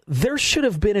 Bill, there should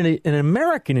have been an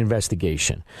American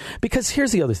investigation. Because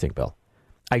here's the other thing, Bill.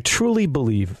 I truly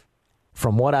believe,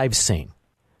 from what I've seen,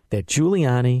 that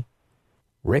Giuliani,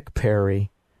 Rick Perry,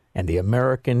 and the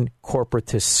American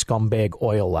corporatist scumbag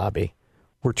oil lobby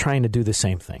were trying to do the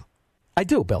same thing. I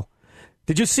do, Bill.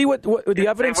 Did you see what the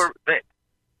evidence?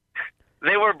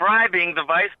 They were bribing the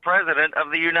vice president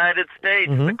of the United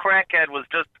States. Mm-hmm. The crackhead was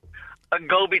just a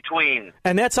go-between.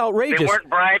 And that's outrageous. They weren't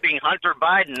bribing Hunter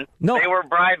Biden. No. They were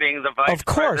bribing the vice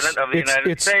president of the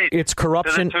United States. It's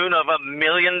corruption. To the tune of $1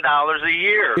 million a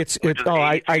year, which is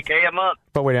 $83K a month.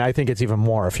 But wait, I think it's even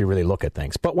more if you really look at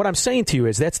things. But what I'm saying to you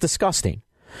is that's disgusting.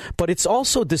 But it's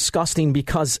also disgusting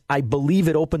because I believe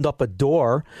it opened up a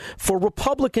door for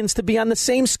Republicans to be on the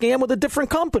same scam with a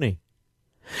different company.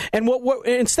 And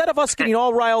instead of us getting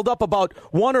all riled up about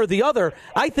one or the other,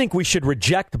 I think we should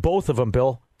reject both of them,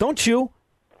 Bill. Don't you?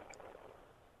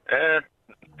 To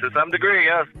some degree,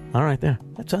 yes. All right, there.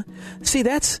 See,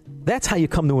 that's how you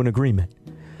come to an agreement.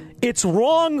 It's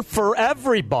wrong for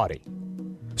everybody.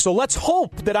 So let's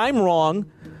hope that I'm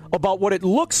wrong about what it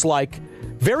looks like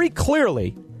very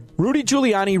clearly. Rudy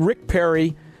Giuliani, Rick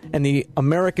Perry, and the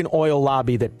American oil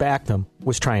lobby that backed him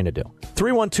was trying to do.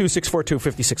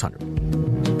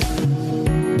 312-642-5600.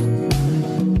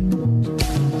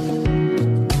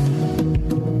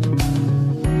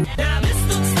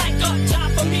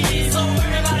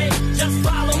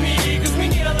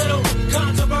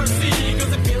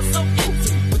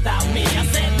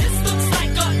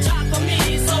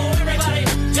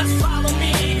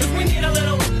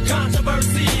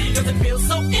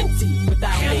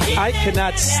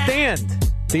 cannot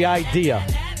stand the idea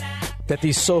that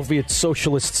these Soviet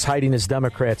socialists hiding as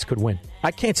Democrats could win.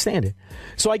 I can't stand it.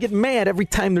 So I get mad every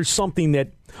time there's something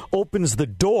that opens the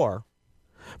door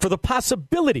for the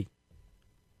possibility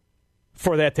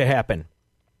for that to happen.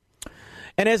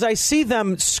 And as I see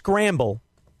them scramble,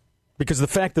 because the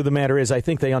fact of the matter is I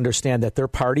think they understand that their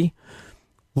party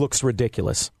looks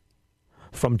ridiculous.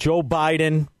 From Joe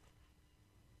Biden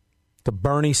to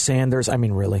Bernie Sanders, I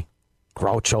mean, really,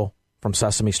 Groucho from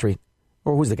Sesame Street.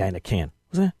 Or who's the guy in the can?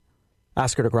 Was that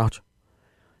Oscar the Grouch?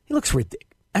 He looks ridiculous.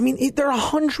 I mean, they're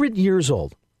 100 years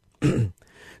old.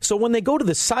 So when they go to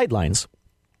the sidelines,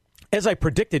 as I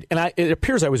predicted, and it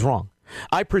appears I was wrong,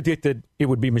 I predicted it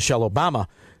would be Michelle Obama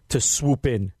to swoop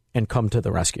in and come to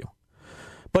the rescue.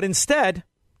 But instead,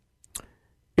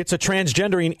 it's a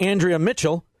transgendering Andrea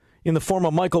Mitchell in the form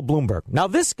of Michael Bloomberg. Now,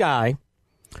 this guy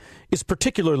is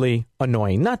particularly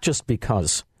annoying, not just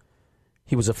because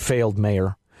he was a failed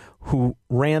mayor who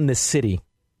ran the city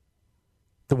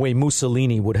the way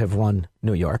Mussolini would have run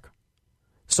New York,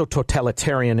 so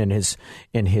totalitarian in his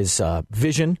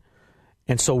vision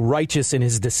and so righteous in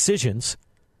his decisions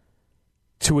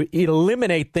to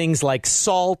eliminate things like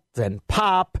salt and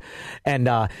pop and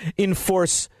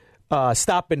enforce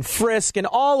stop and frisk and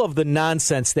all of the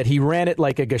nonsense that he ran it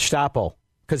like a Gestapo,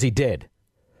 because he did.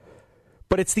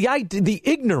 But it's the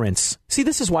ignorance. See,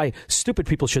 this is why stupid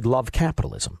people should love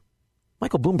capitalism.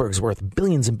 Michael Bloomberg's worth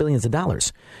billions and billions of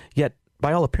dollars, yet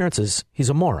by all appearances, he's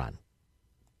a moron.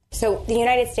 So the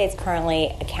United States currently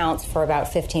accounts for about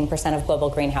 15% of global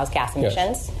greenhouse gas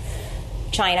emissions. Yes.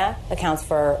 China accounts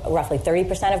for roughly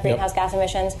 30% of greenhouse gas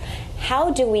emissions. How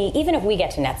do we, even if we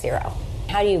get to net zero,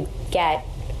 how do you get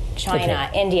China,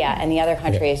 India, and the other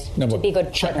countries to be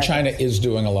good partners? China is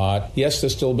doing a lot. Yes, they're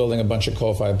still building a bunch of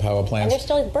coal-fired power plants. And they're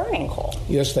still burning coal.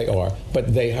 Yes, they are.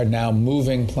 But they are now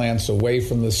moving plants away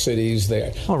from the cities.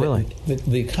 Really?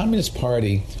 The Communist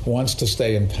Party wants to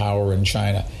stay in power in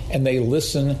China, and they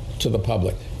listen to the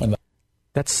public.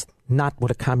 That's not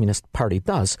what a Communist Party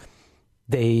does.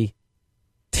 They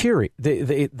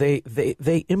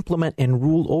implement and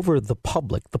rule over the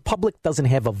public. The public doesn't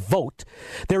have a vote.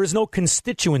 There is no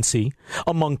constituency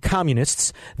among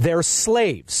communists. They're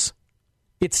slaves.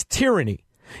 It's tyranny.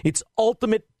 It's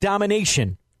ultimate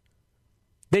domination.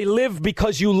 They live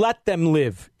because you let them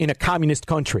live in a communist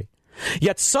country.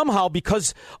 Yet somehow,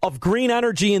 because of green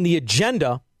energy and the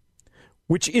agenda,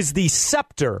 which is the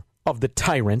scepter of the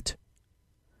tyrant,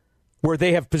 where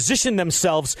they have positioned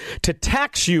themselves to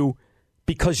tax you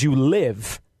because you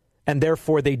live, and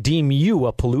therefore they deem you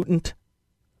a pollutant.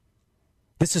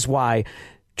 This is why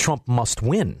Trump must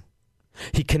win.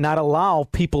 He cannot allow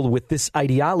people with this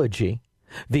ideology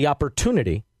the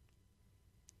opportunity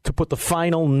to put the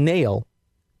final nail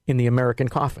in the American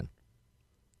coffin.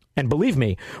 And believe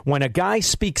me, when a guy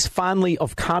speaks fondly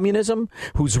of communism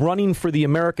who's running for the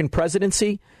American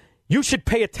presidency, you should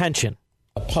pay attention.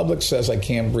 The public says, I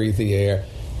can't breathe the air.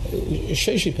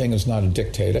 Xi Jinping is not a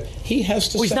dictator. He has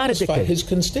to satisfy his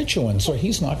constituents, or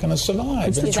he's not going to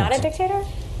survive. He's not a dictator?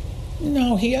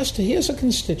 No, he has a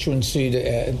constituency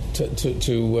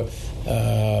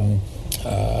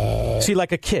See,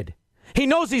 like a kid. He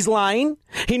knows he's lying.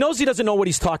 He knows he doesn't know what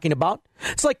he's talking about.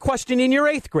 It's like questioning your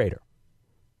 8th grader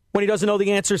when he doesn't know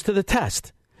the answers to the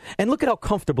test. And look at how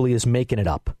comfortable he is making it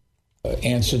up.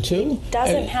 Answer to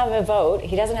doesn't have a vote.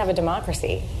 He doesn't have a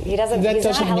democracy. He doesn't. That he's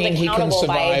doesn't not mean held he can accountable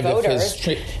by survive voters.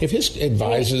 if his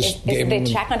advisors is the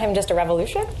check on him just a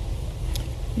revolution?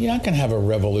 You're not going to have a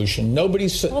revolution. No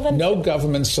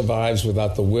government survives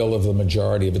without the will of the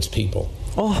majority of its people.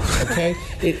 Oh, okay.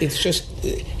 It's just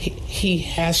he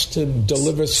has to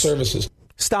deliver services.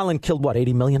 Stalin killed what,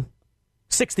 80 million?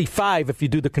 65 if you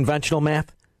do the conventional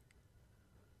math.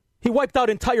 He wiped out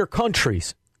entire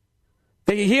countries.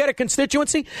 He had a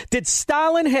constituency. Did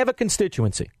Stalin have a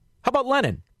constituency? How about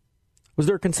Lenin? Was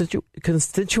there a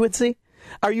constituency?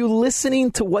 Are you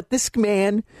listening to what this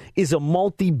man is? A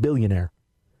multi-billionaire,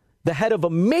 the head of a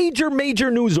major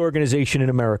news organization in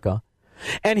America.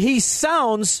 And he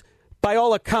sounds, by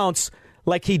all accounts,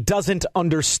 like he doesn't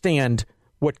understand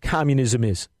what communism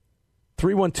is.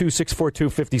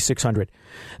 312-642-5600.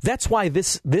 That's why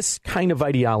this kind of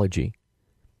ideology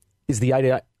is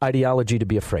the ideology to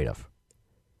be afraid of.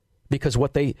 Because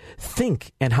what they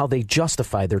think and how they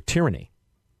justify their tyranny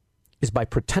is by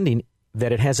pretending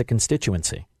that it has a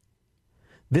constituency.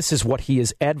 This is what he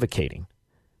is advocating.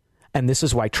 And this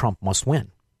is why Trump must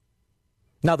win.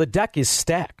 Now, the deck is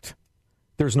stacked.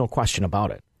 There's no question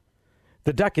about it.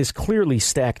 The deck is clearly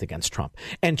stacked against Trump.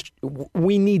 And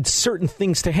we need certain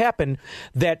things to happen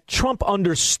that Trump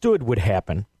understood would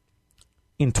happen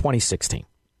in 2016.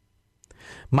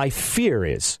 My fear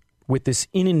is, with this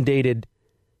inundated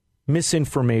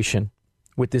misinformation,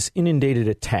 with this inundated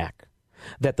attack,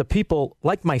 that the people,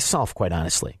 like myself, quite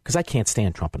honestly, because I can't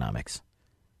stand Trumponomics.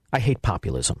 I hate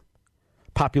populism.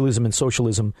 Populism and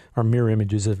socialism are mirror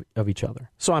images of each other.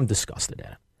 So I'm disgusted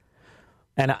at it.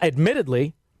 And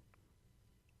admittedly,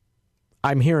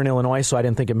 I'm here in Illinois, so I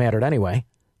didn't think it mattered anyway.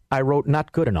 I wrote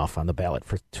not good enough on the ballot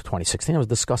for 2016. I was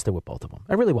disgusted with both of them.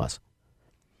 I really was.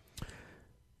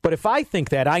 But if I think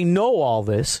that, I know all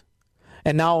this,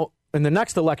 and now in the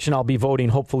next election I'll be voting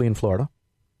hopefully in Florida,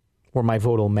 where my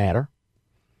vote will matter.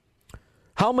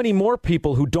 How many more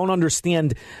people who don't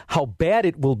understand how bad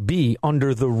it will be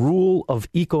under the rule of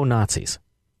eco-Nazis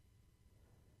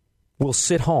will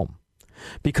sit home?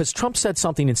 Because Trump said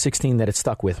something in 2016 that it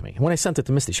stuck with me. When I sent it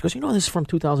to Misty, she goes, this is from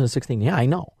 2016. Yeah, I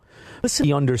know. Listen,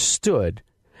 he understood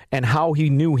and how he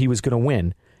knew he was going to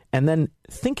win. And then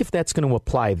think if that's going to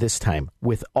apply this time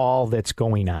with all that's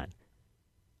going on.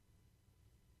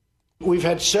 We've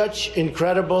had such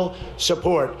incredible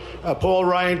support. Paul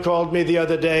Ryan called me the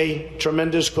other day,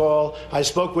 tremendous call. I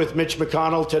spoke with Mitch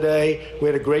McConnell today. We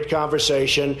had a great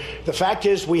conversation. The fact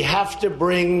is, we have to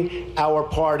bring our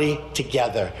party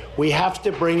together. We have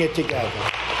to bring it together.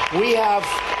 We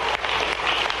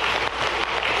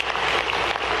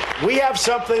have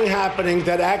something happening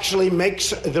that actually makes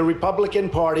the Republican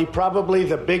Party probably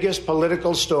the biggest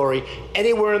political story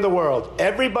anywhere in the world.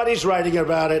 Everybody's writing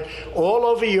about it all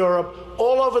over Europe,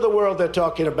 all over the world they're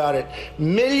talking about it.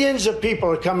 Millions of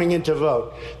people are coming in to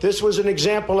vote. This was an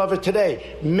example of it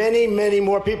today. Many, many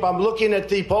more people. I'm looking at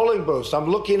the polling booths.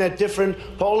 I'm looking at different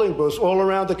polling booths all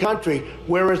around the country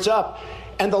where it's up.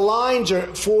 And the lines are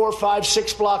 4, 5,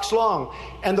 6 blocks long.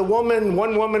 And one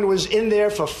woman was in there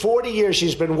for 40 years.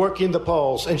 She's been working the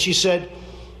polls. And she said,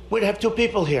 we'd have 2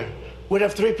 people here. We'd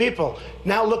have 3 people.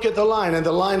 Now look at the line. And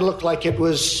the line looked like it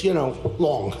was,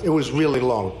 long. It was really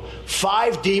long.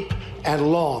 5 deep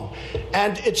and long.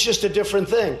 And it's just a different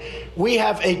thing. We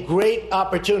have a great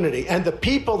opportunity. And the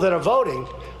people that are voting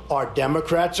are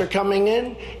Democrats are coming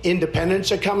in, independents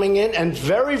are coming in, and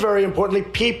very, very importantly,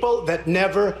 people that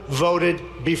never voted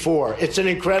before. It's an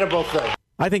incredible thing.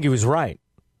 I think he was right.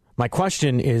 My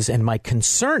question is, and my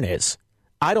concern is,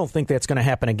 I don't think that's going to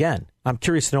happen again. I'm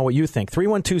curious to know what you think.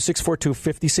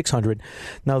 312-642-5600.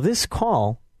 Now, this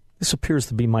appears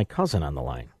to be my cousin on the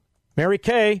line. Mary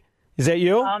Kay, is that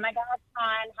you? Oh, my God,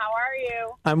 Sean. How are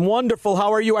you? I'm wonderful.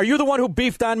 How are you? Are you the one who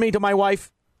beefed on me to my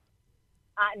wife?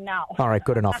 No. All right,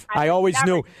 good enough. I always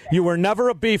knew you were never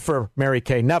a beefer, Mary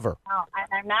Kay, never. No,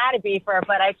 I'm not a beefer,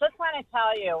 but I just want to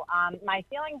tell you my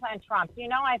feelings on Trump.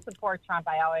 I support Trump.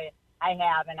 I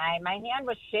have, and my hand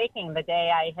was shaking the day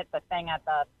I hit the thing at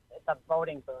the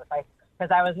voting booth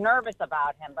because I was nervous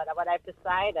about him. But what I've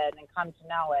decided and come to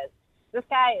know is this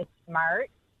guy is smart.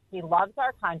 He loves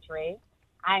our country.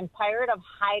 I'm tired of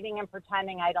hiding and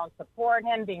pretending I don't support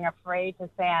him, being afraid to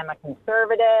say I'm a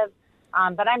conservative.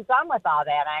 But I'm done with all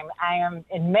that. I am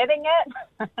admitting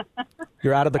it.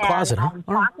 You're out of the closet, huh? I'm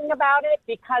talking about it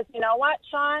because you know what,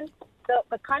 Sean?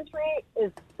 The country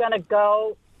is going to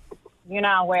go,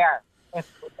 where if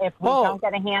we don't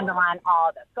get a handle on all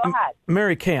of this. Go ahead,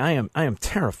 Mary Kay. I am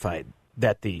terrified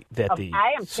that the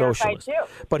I am socialists. Terrified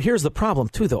too. But here's the problem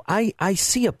too, though. I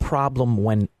see a problem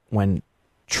when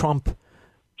Trump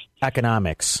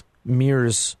economics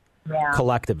mirrors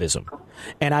collectivism.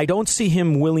 And I don't see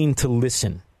him willing to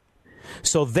listen.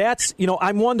 So that's,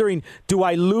 I'm wondering, do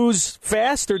I lose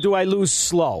fast or do I lose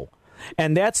slow?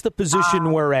 And that's the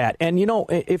position we're at. And,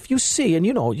 if you see,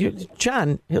 and,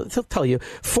 John, he'll tell you,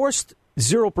 forced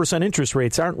 0% interest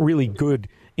rates aren't really good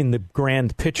in the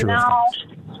grand picture of things.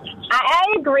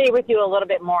 I agree with you a little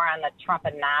bit more on the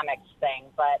Trumponomics thing.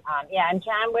 But, and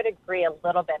John would agree a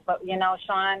little bit. But,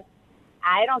 Sean,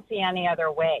 I don't see any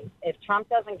other way. If Trump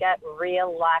doesn't get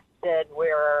reelected,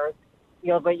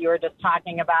 what you were just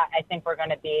talking about, I think we're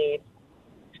going to be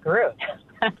screwed,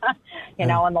 in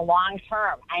the long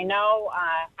term. I know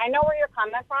where you're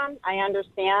coming from. I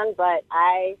understand, but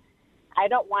I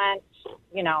don't want,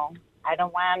 I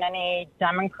don't want any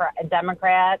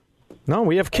Democrats. No,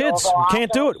 we have kids. We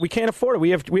can't do it. We can't afford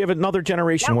it. We have another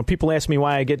generation. No. When people ask me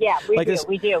why I get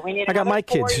we do. We need I got my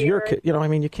kids. Your kid.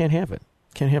 You can't have it.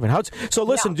 Can't have it. So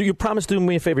listen, do you promise to do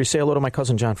me a favor? Say hello to my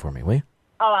cousin John for me, will you?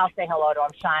 Oh, I'll say hello to him,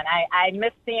 Sean. I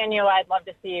miss seeing you. I'd love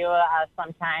to see you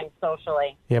sometime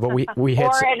socially. Yeah, but we had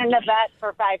or at an event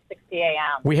for 5:60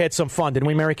 a.m. We had some fun, didn't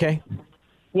we, Mary Kay?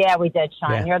 Yeah, we did,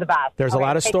 Sean. Yeah. You're the best. There's a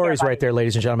lot of stories right there,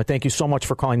 ladies and gentlemen. Thank you so much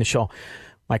for calling the show.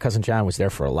 My cousin John was there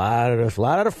for a lot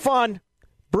of fun.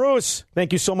 Bruce,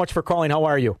 thank you so much for calling. How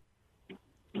are you?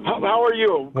 How are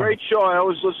you? Great show. I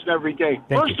always listen every day.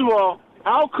 First of all,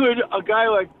 How could a guy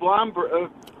like Bloomberg,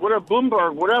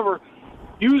 whatever,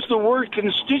 use the word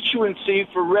constituency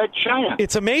for Red China?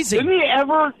 It's amazing. Did he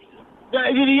ever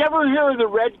hear of the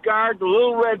Red Guard, the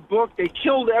Little Red Book? They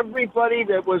killed everybody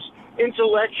that was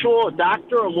intellectual, a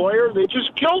doctor, a lawyer. They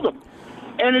just killed them.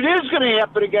 And it is going to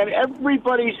happen again.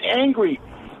 Everybody's angry.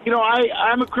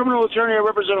 I'm a criminal attorney. I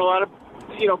represent a lot of,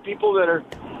 people that are,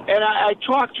 and I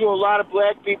talk to a lot of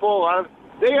black people.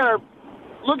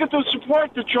 Look at the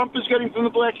support that Trump is getting from the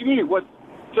black community. What,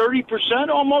 30%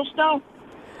 almost now?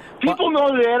 People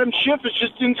know that Adam Schiff is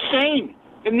just insane.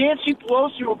 And Nancy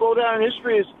Pelosi will go down in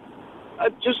history as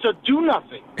just a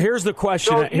do-nothing. Here's the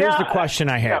question. Here's the question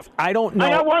I have. Yeah. I don't know. I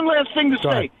got one last thing to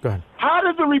say. Go ahead. How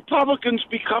did the Republicans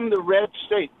become the red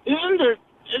state? Isn't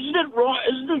it wrong?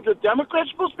 Isn't the Democrats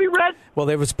supposed to be red? Well,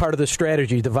 that was part of the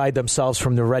strategy, divide themselves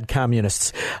from the red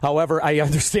communists. However, I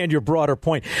understand your broader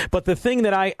point. But the thing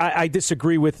that I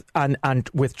disagree with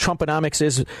with Trumponomics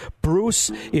is,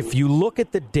 Bruce, if you look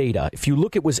at the data, if you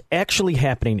look at what's actually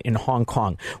happening in Hong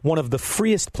Kong, one of the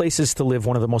freest places to live,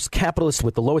 one of the most capitalist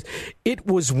with the lowest, it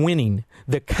was winning.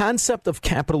 The concept of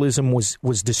capitalism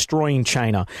was destroying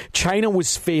China. China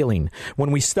was failing.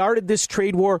 When we started this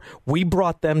trade war, we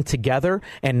brought them together.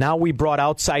 And now we brought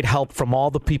outside help from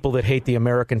all the people that hate the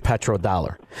American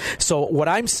petrodollar. So what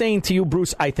I'm saying to you,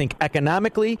 Bruce, I think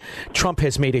economically, Trump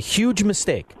has made a huge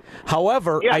mistake.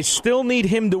 However, yes, I still need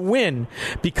him to win,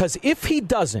 because if he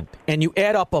doesn't, and you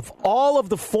add up of all of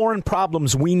the foreign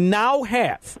problems we now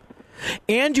have,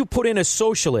 and you put in a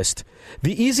socialist,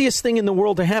 the easiest thing in the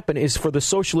world to happen is for the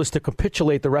socialist to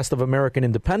capitulate the rest of American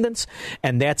independence,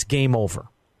 and that's game over.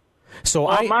 So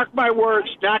mark my words,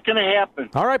 not going to happen.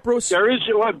 All right, Bruce. There is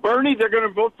Bernie. They're going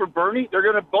to vote for Bernie. They're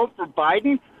going to vote for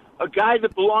Biden, a guy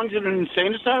that belongs in an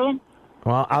insane asylum.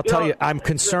 Well, I'll tell you, I'm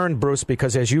concerned, Bruce,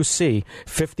 because as you see,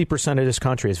 50% of this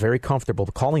country is very comfortable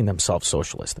calling themselves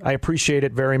socialist. I appreciate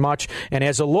it very much. And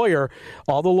as a lawyer,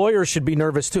 all the lawyers should be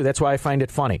nervous, too. That's why I find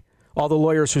it funny. All the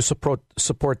lawyers who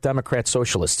support Democrat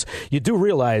socialists. You do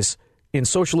realize in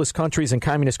socialist countries and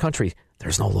communist countries,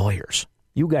 there's no lawyers.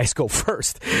 You guys go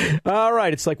first. All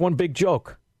right, it's like one big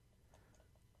joke.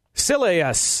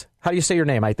 Silas. How do you say your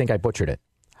name? I think I butchered it.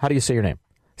 How do you say your name?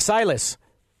 Silas.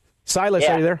 Silas,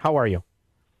 yeah. Are you there? How are you?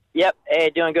 Yep. Hey,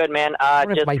 doing good, man.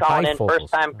 Just calling in,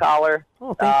 first-time caller.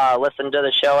 Listen to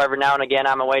the show every now and again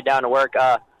on my way down to work.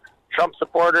 Trump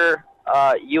supporter,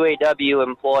 UAW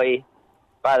employee,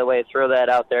 by the way, throw that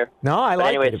out there. No, I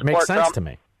like it. It makes sense to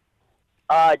me.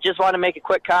 Just want to make a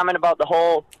quick comment about the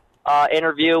whole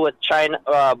interview with China,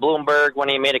 Bloomberg, when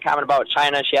he made a comment about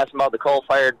China. She asked him about the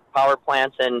coal-fired power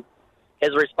plants, and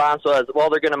his response was, well,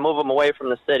 they're going to move them away from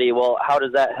the city. Well, how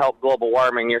does that help global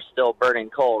warming? You're still burning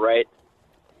coal, right?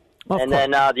 And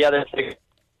then the other thing.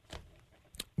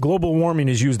 Global warming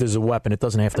is used as a weapon. It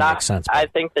doesn't have to make sense. I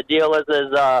think the deal is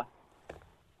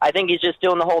I think he's just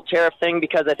doing the whole tariff thing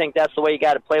because I think that's the way you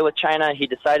got to play with China. He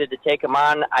decided to take him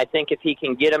on. I think if he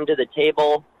can get him to the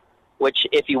table, which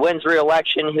if he wins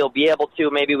re-election, he'll be able to.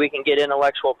 Maybe we can get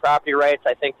intellectual property rights.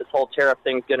 I think this whole tariff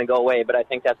thing is going to go away, but I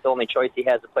think that's the only choice he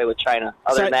has to play with China.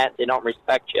 Other than that, they don't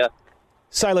respect you.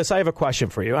 Silas, I have a question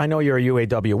for you. I know you're a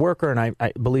UAW worker, and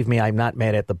I believe me, I'm not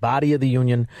mad at the body of the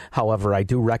union. However, I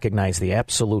do recognize the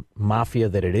absolute mafia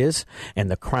that it is and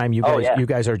the crime. You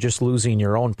guys are just losing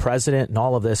your own president and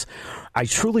all of this. I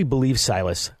truly believe,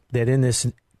 Silas, that in this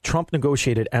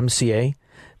Trump-negotiated MCA,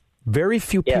 very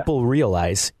few people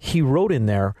realize he wrote in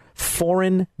there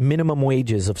foreign minimum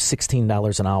wages of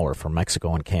 $16 an hour for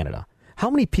Mexico and Canada. How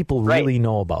many people really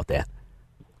know about that?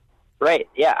 Right.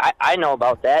 Yeah, I know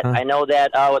about that. I know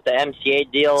that with the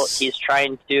MCA deal, he's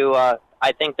trying to,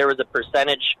 I think there was a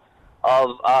percentage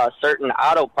of certain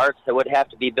auto parts that would have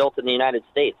to be built in the United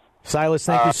States. Silas,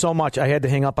 thank you so much. I had to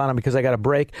hang up on him because I got a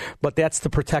break, but that's to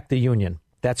protect the union.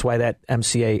 That's why that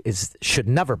MCA should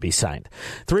never be signed.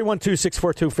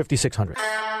 312-642-5600.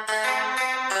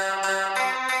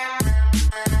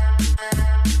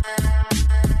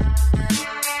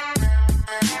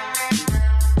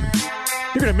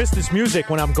 You're going to miss this music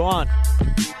when I'm gone.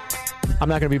 I'm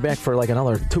not going to be back for like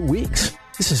another 2 weeks.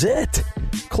 This is it.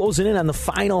 Closing in on the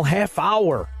final half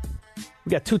hour. We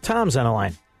got two Toms on the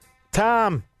line.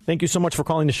 Tom, thank you so much for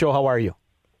calling the show. How are you?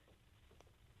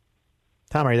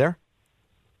 Tom, are you there?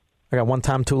 I got one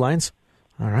Tom, two lines.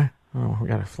 All right. Oh, we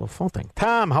got a little phone thing.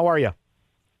 Tom, how are you? All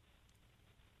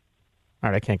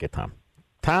right, I can't get Tom.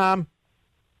 Tom.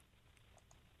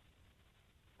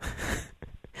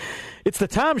 It's the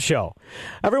Tom Show.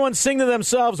 Everyone sing to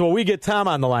themselves while we get Tom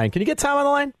on the line. Can you get Tom on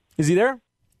the line? Is he there?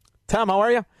 Tom, how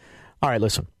are you? All right,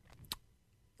 listen.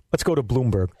 Let's go to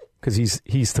Bloomberg because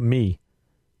he's to me,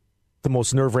 the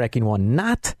most nerve-wracking one.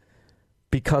 Not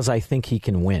because I think he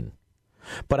can win.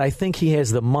 But I think he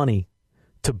has the money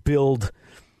to build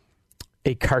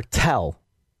a cartel,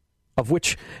 of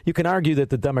which you can argue that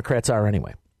the Democrats are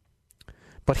anyway.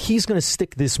 But he's going to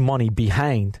stick this money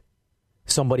behind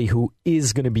somebody who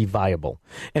is going to be viable.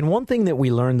 And one thing that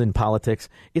we learned in politics,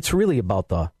 it's really about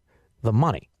the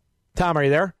money. Tom, are you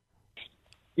there?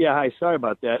 Yeah, hi. Sorry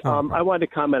about that. I wanted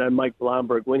to comment on Mike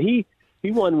Bloomberg. When he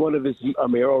won one of his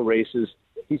mayoral races,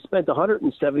 he spent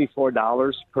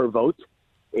 $174 per vote,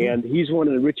 and he's one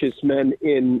of the richest men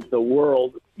in the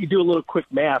world. You do a little quick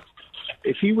math.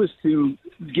 If he was to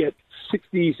get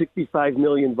 65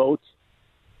 million votes,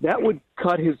 that would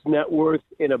cut his net worth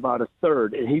in about a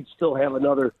third, and he'd still have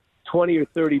another $20 or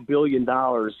 $30 billion.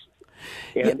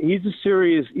 And he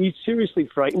seriously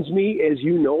frightens me. As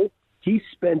you know, he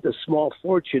spent a small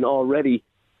fortune already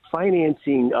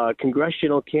financing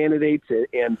congressional candidates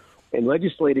and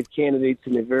legislative candidates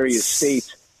in the various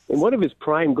states. And one of his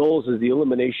prime goals is the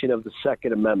elimination of the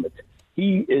Second Amendment.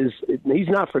 He's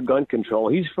not for gun control.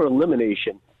 He's for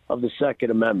elimination of the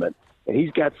Second Amendment. And he's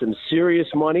got some serious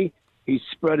money. He's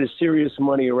spread his serious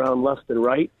money around left and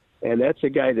right, and that's a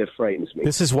guy that frightens me.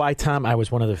 This is why, Tom, I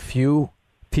was one of the few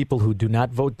people who do not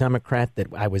vote Democrat that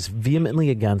I was vehemently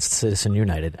against Citizen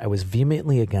United. I was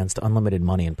vehemently against unlimited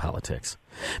money in politics,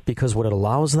 because what it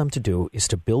allows them to do is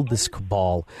to build this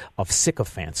cabal of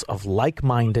sycophants, of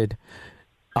like-minded,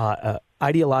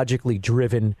 ideologically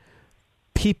driven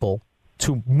people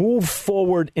to move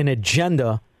forward an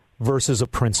agenda versus a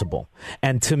principle.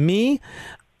 And to me,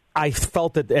 I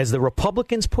felt that as the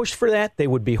Republicans pushed for that, they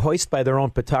would be hoisted by their own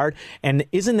petard. And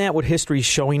isn't that what history is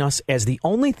showing us? As the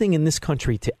only thing in this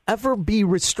country to ever be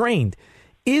restrained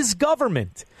is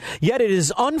government. Yet it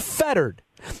is unfettered,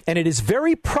 and it is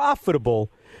very profitable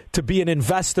to be an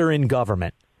investor in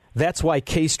government. That's why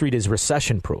K Street is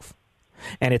recession-proof.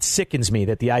 And it sickens me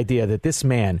that the idea that this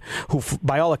man, who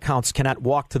by all accounts cannot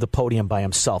walk to the podium by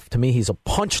himself, to me he's a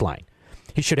punchline.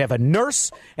 He should have a nurse,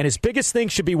 and his biggest thing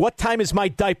should be, what time is my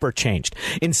diaper changed?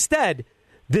 Instead,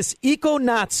 this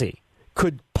eco-Nazi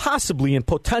could possibly and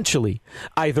potentially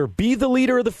either be the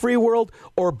leader of the free world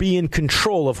or be in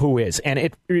control of who is. And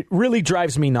it really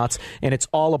drives me nuts, and it's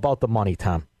all about the money,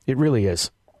 Tom. It really is.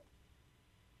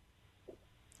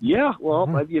 Yeah,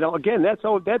 well, again, that's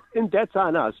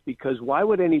on us, because why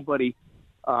would anybody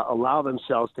allow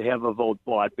themselves to have a vote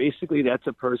bought? Basically, that's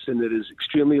a person that is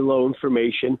extremely low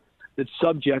information, that's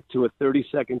subject to a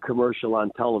 30-second commercial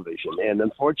on television. And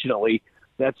unfortunately,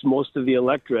 that's most of the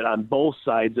electorate on both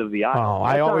sides of the aisle.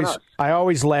 Oh, I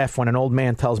always laugh when an old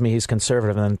man tells me he's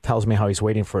conservative and then tells me how he's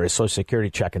waiting for his Social Security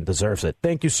check and deserves it.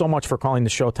 Thank you so much for calling the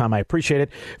show, Tom. I appreciate it.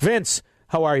 Vince,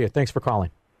 how are you? Thanks for calling.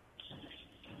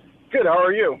 Good. How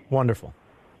are you? Wonderful.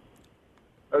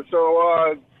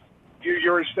 So you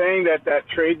were saying that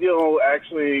trade deal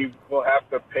actually will have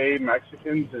to pay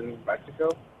Mexicans in Mexico?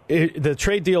 The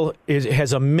trade deal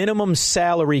has a minimum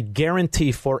salary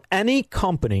guarantee for any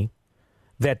company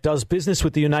that does business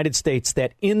with the United States,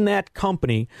 that in that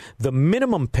company, the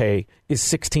minimum pay is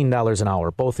 $16 an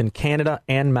hour, both in Canada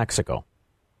and Mexico.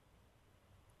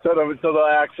 So they'll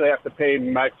actually have to pay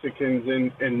Mexicans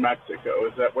in Mexico.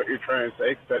 Is that what you're trying to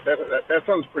say? That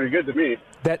sounds pretty good to me.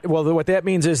 What that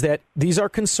means is that these are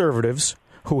conservatives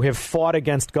who have fought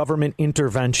against government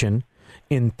intervention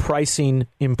in pricing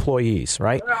employees,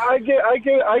 right? I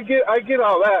get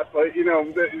all that, but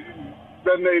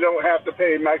then they don't have to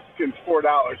pay Mexicans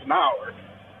 $4 an hour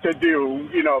to do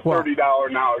 $30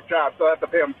 an hour job. So they have to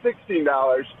pay them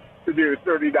 $16 to do a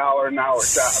 $30 an hour job.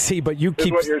 See, but you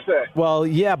keep what you're saying. Well,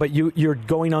 yeah, but you're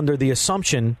going under the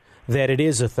assumption that it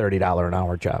is a $30 an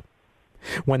hour job,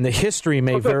 when the history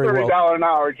may very well. It's a $30 an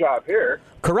hour job here.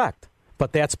 Correct,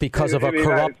 but that's because of a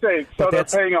corrupt. States, so they're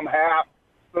paying them half.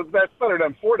 So that's better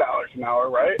than $4 an hour,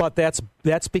 right? But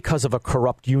that's because of a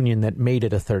corrupt union that made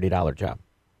it a $30 job.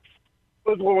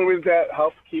 Would that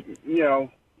help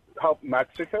help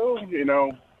Mexico?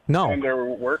 No. And their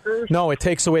workers? No, it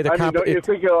takes away the don't you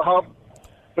think it'll help?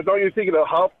 But don't you think it'll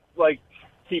help,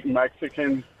 keep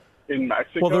Mexicans in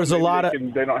Mexico? Well, there's a lot of.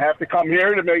 They don't have to come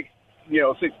here to make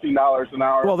 $16 an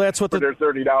hour. Well, that's what their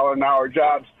 $30 an hour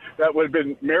jobs. That would have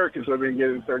been Americans would have been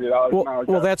getting $30 an hour.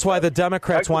 Well, that's why the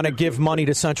Democrats want to give money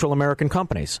to Central American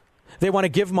companies. They want to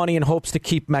give money in hopes to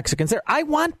keep Mexicans there. I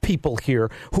want people here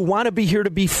who want to be here to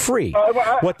be free.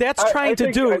 What that's trying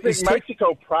to do is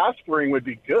Mexico prospering would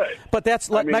be good. But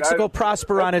let Mexico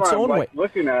prosper on its own way.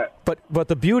 Looking at. But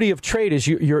the beauty of trade is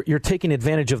you're taking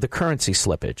advantage of the currency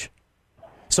slippage.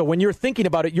 So when you're thinking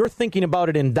about it, you're thinking about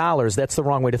it in dollars. That's the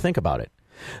wrong way to think about it.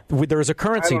 There is a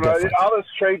currency difference. All this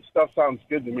trade stuff sounds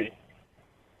good to me.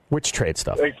 Which trade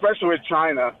stuff? Especially with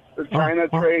China. The China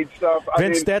trade stuff.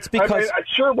 Vince, that's because...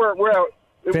 sure,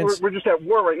 we're just at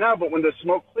war right now, but when the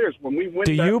smoke clears, when we win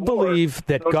Do you believe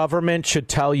that government should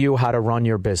tell you how to run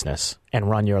your business and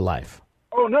run your life?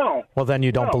 Oh, no. Well, then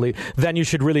you don't believe. Then you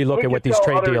should really look at what these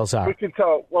trade deals are. We can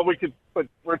tell. Well, but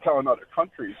we're telling other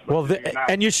countries. Well,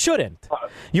 and you shouldn't.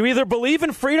 You either believe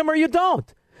in freedom or you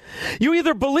don't. You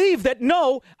either believe that,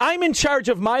 no, I'm in charge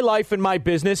of my life and my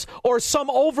business, or some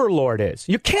overlord is.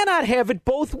 You cannot have it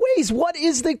both ways. What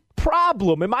is the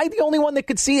problem? Am I the only one that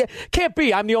could see it? Can't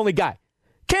be. I'm the only guy.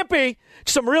 Can't be.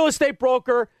 Some real estate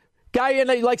broker guy in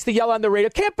he likes to yell on the radio.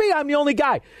 Can't be. I'm the only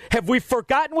guy. Have we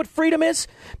forgotten what freedom is?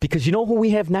 Because you know who we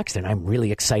have next, and I'm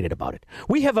really excited about it.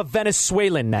 We have a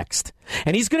Venezuelan next,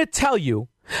 and he's going to tell you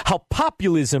how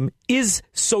populism is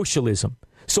socialism.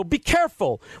 So be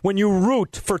careful when you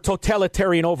root for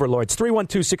totalitarian overlords.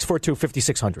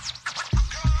 312-642-5600.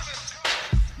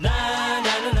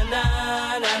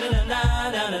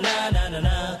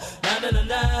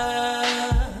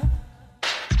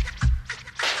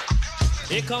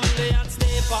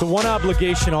 The one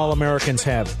obligation all Americans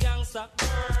have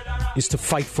is to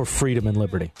fight for freedom and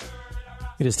liberty.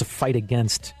 It is to fight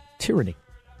against tyranny.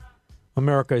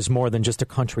 America is more than just a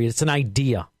country. It's an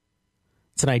idea.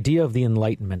 It's an idea of the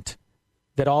Enlightenment,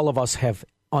 that all of us have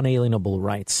unalienable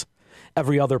rights.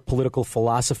 Every other political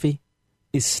philosophy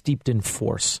is steeped in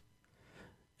force.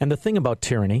 And the thing about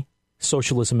tyranny,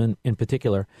 socialism in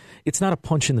particular, it's not a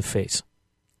punch in the face.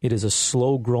 It is a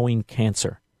slow-growing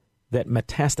cancer that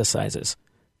metastasizes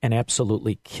and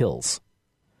absolutely kills.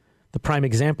 The prime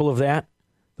example of that,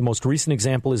 the most recent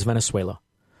example, is Venezuela.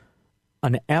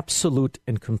 An absolute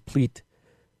and complete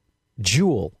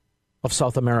jewel of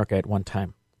South America at one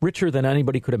time, richer than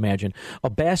anybody could imagine, a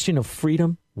bastion of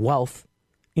freedom, wealth,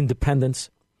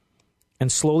 independence,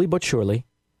 and slowly but surely,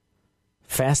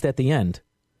 fast at the end,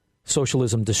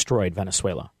 socialism destroyed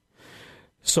Venezuela.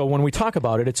 So when we talk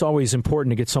about it, it's always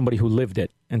important to get somebody who lived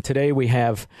it. And today we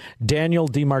have Daniel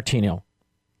DiMartino.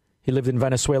 He lived in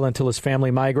Venezuela until his family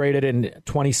migrated in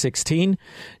 2016.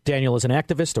 Daniel is an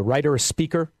activist, a writer, a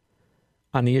speaker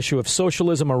on the issue of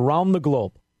socialism around the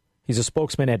globe. He's a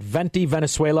spokesman at Venti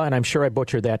Venezuela, and I'm sure I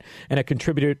butchered that, and a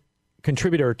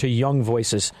contributor to Young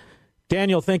Voices.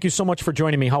 Daniel, thank you so much for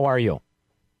joining me. How are you?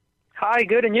 Hi,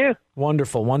 good, and you?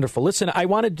 Wonderful, wonderful. Listen, I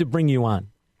wanted to bring you on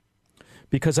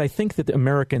because I think that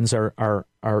Americans are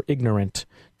ignorant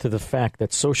to the fact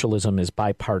that socialism is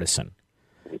bipartisan.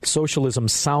 Socialism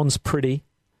sounds pretty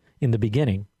in the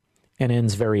beginning and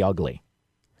ends very ugly.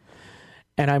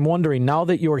 And I'm wondering, now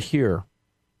that you're here,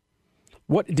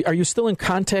 what are you still in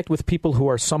contact with people who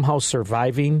are somehow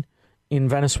surviving in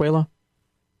Venezuela?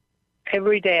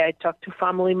 Every day I talk to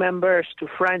family members, to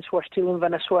friends who are still in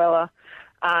Venezuela,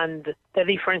 and the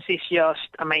difference is just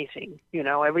amazing. You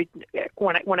know,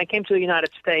 when I came to the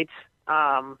United States,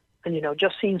 and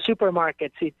just seeing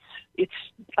supermarkets, it's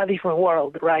a different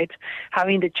world, right?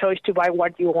 Having the choice to buy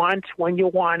what you want when you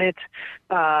want it,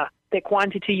 the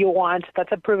quantity you want,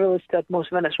 that's a privilege that most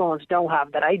Venezuelans don't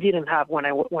have, that I didn't have when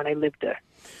I lived there.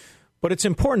 But it's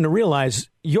important to realize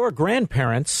your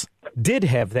grandparents did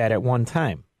have that at one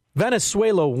time.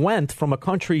 Venezuela went from a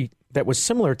country that was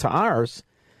similar to ours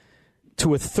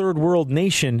to a third world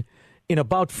nation in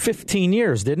about 15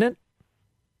 years, didn't it?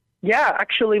 Yeah,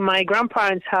 actually, my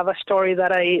grandparents have a story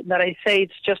that I say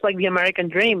it's just like the American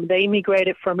dream. They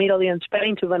immigrated from Italy and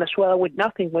Spain to Venezuela with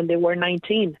nothing when they were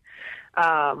 19.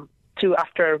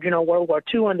 After World War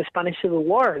II and the Spanish Civil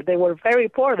War, they were very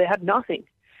poor. They had nothing,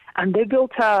 and they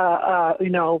built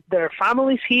their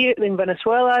families here in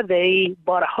Venezuela. They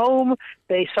bought a home.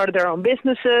 They started their own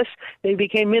businesses. They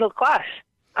became middle class,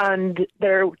 and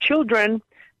their children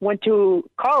went to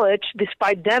college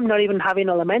despite them not even having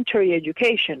elementary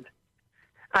education.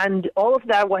 And all of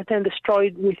that was then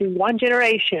destroyed within one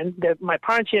generation, my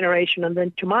parents' generation, and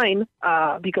then to mine,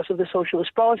 because of the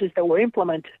socialist policies that were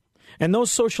implemented. And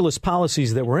those socialist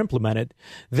policies that were implemented,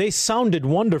 they sounded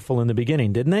wonderful in the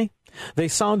beginning, didn't they? They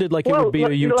sounded like it would be a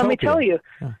utopia. Let me tell you,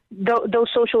 those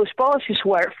socialist policies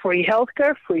were free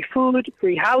healthcare, free food,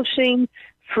 free housing,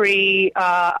 free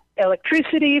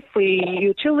electricity, free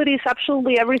utilities,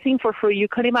 absolutely everything for free you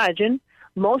can imagine.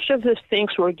 Most of these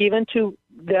things were given to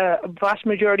the vast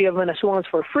majority of Venezuelans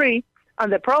for free,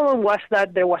 and the problem was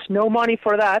that there was no money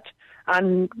for that,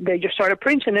 and they just started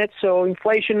printing it, so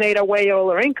inflation ate away all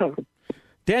their income.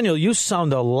 Daniel, you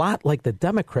sound a lot like the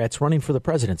Democrats running for the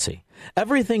presidency.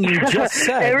 Everything you just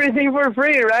said. Everything for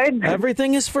free, right?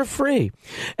 Everything is for free.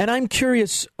 And I'm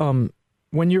curious,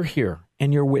 when you're here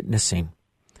and you're witnessing,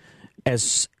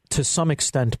 as to some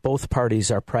extent both parties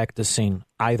are practicing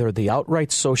either the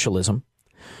outright socialism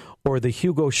or the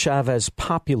Hugo Chavez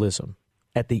populism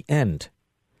at the end?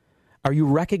 Are you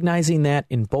recognizing that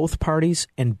in both parties?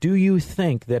 And do you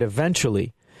think that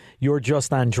eventually you're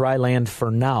just on dry land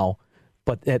for now,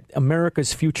 but that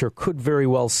America's future could very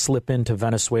well slip into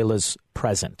Venezuela's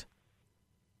present?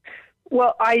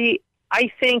 Well, I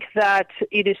think that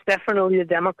it is definitely the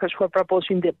Democrats who are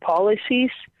proposing the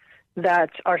policies that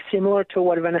are similar to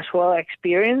what Venezuela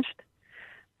experienced.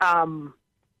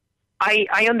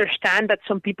 I understand that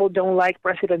some people don't like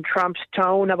President Trump's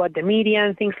tone about the media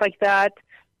and things like that,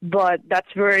 but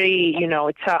that's very,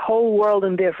 it's a whole world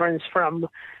in difference from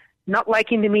not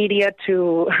liking the media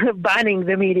to banning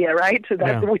the media, right? So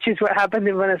that, which is what happened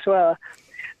in Venezuela.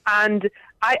 And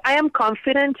I am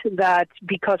confident that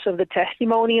because of the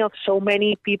testimony of so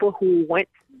many people who went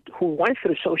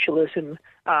through socialism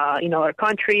in other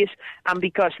countries, and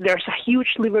because there's a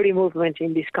huge liberty movement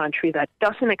in this country that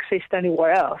doesn't exist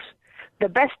anywhere else, the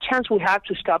best chance we have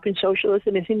to stop in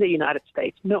socialism is in the United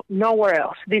States. Nowhere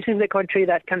else. This is the country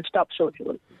that can stop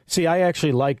socialism. See, I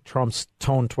actually like Trump's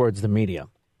tone towards the media.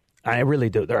 I really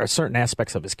do. There are certain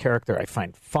aspects of his character I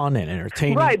find fun and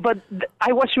entertaining. Right, but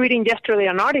I was reading yesterday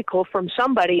an article from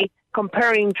somebody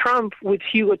comparing Trump with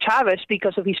Hugo Chavez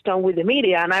because of his tone with the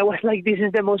media, and I was like, this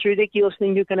is the most ridiculous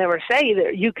thing you can ever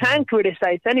say. You can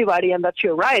criticize anybody, and that's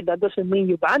your right. That doesn't mean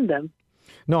you ban them.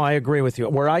 No, I agree with you.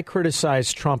 Where I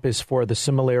criticize Trump is for the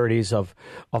similarities of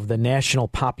the national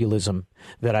populism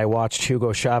that I watched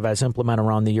Hugo Chavez implement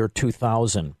around the year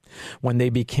 2000, when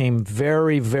they became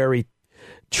very, very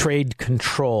trade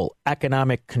control,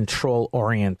 economic control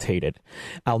orientated.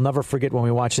 I'll never forget when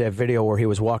we watched that video where he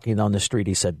was walking down the street.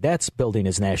 He said, "That building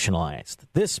is nationalized.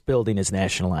 This building is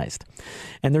nationalized."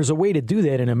 And there's a way to do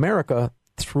that in America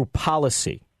through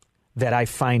policy that I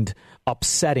find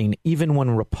upsetting, even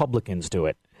when Republicans do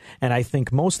it. And I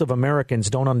think most of Americans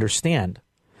don't understand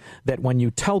that when you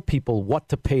tell people what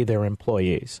to pay their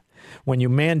employees, when you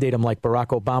mandate them like Barack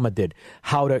Obama did,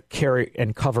 how to carry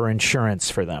and cover insurance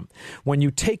for them, when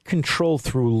you take control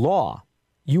through law,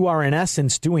 you are in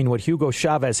essence doing what Hugo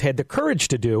Chavez had the courage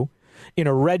to do in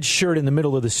a red shirt in the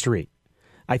middle of the street.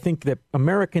 I think that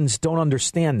Americans don't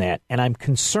understand that, and I'm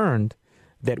concerned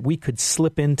that we could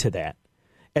slip into that.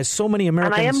 As so many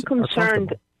Americans and I am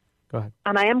concerned. Go ahead.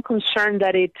 And I am concerned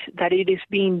that it is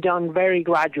being done very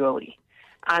gradually.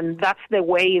 And that's the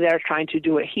way they're trying to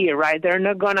do it here, right? They're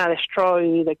not going to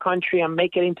destroy the country and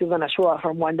make it into Venezuela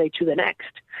from one day to the next.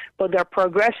 But they're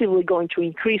progressively going to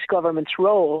increase government's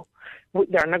role.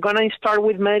 They're not going to start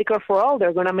with Medicare for all.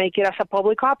 They're going to make it as a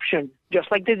public option, just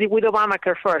like they did with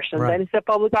Obamacare first. And then it's a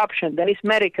public option. Then it's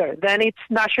Medicare. Then it's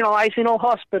nationalizing all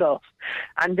hospitals.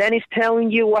 And then it's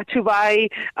telling you what to buy,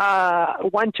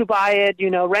 when to buy it,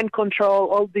 rent control,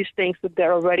 all these things that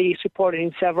they're already supporting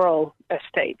in several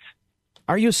states.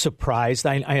 Are you surprised?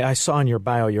 I saw in your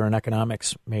bio you're an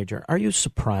economics major. Are you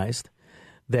surprised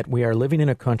that we are living in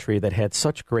a country that had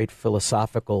such great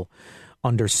philosophical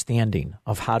understanding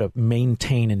of how to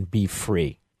maintain and be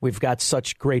free? We've got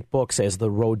such great books as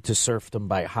The Road to Serfdom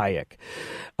by Hayek.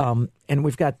 And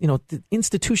we've got,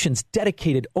 institutions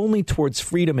dedicated only towards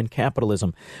freedom and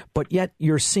capitalism. But yet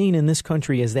you're seeing in this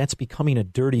country as that's becoming a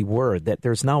dirty word, that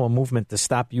there's now a movement to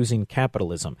stop using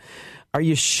capitalism. Are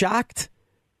you shocked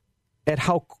at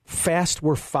how fast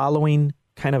we're following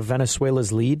kind of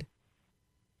Venezuela's lead?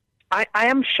 I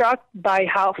am shocked by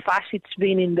how fast it's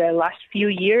been in the last few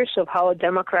years of how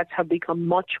Democrats have become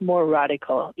much more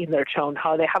radical in their tone,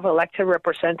 how they have elected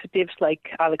representatives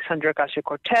like Alexandria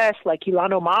Ocasio-Cortez, like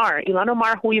Ilhan Omar,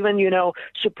 who even,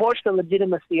 supports the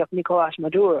legitimacy of Nicolás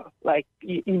Maduro. Like,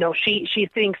 she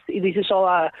thinks this is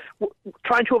all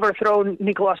trying to overthrow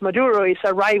Nicolás Maduro is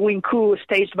a right-wing coup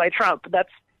staged by Trump.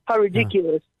 That's how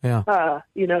ridiculous,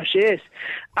 she is.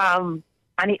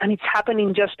 And it's happened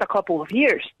in just a couple of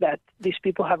years that these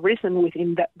people have risen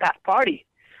within that party.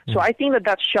 So I think that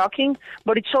that's shocking,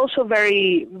 but it's also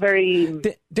very, very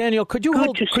Daniel, could you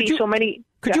hold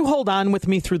you hold on with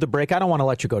me through the break? I don't want to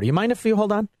let you go. Do you mind if you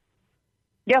hold on?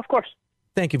 Yeah, of course.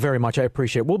 Thank you very much. I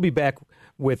appreciate it. We'll be back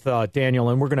with Daniel,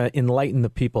 and we're going to enlighten the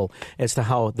people as to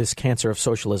how this cancer of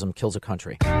socialism kills a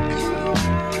country.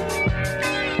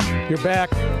 You're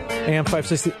back. AM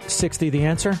 560, The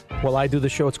Answer. While I do the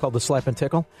show, it's called The Slap and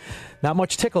Tickle. Not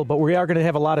much tickle, but we are going to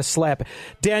have a lot of slap.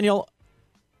 Daniel,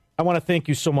 I want to thank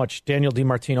you so much, Daniel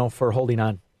DiMartino, for holding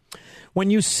on.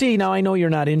 When you see, now I know you're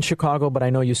not in Chicago, but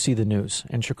I know you see the news,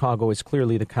 and Chicago is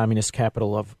clearly the communist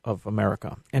capital of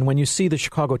America. And when you see the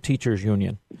Chicago Teachers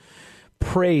Union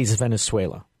praise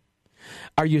Venezuela,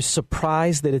 are you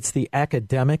surprised that it's the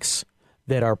academics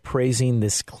that are praising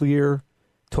this clear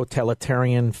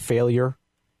totalitarian failure?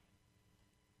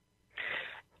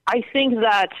 I think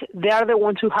that they are the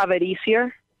ones who have it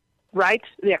easier, right?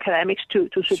 The academics to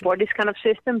support this kind of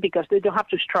system because they don't have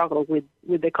to struggle with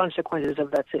the consequences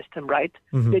of that system, right?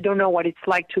 Mm-hmm. They don't know what it's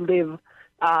like to live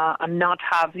and not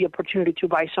have the opportunity to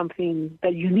buy something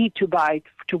that you need to buy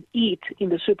to eat in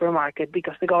the supermarket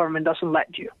because the government doesn't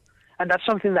let you. And that's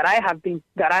something that I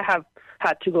have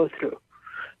had to go through.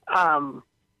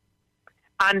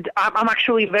 And I'm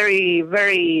actually very,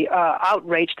 very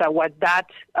outraged at what that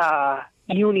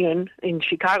union in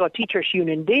Chicago, teachers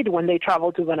union, did when they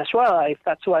traveled to Venezuela, if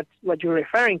that's what you're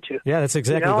referring to. Yeah, that's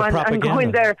exactly the propaganda. And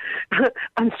going there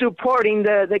and supporting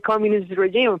the communist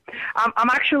regime. I'm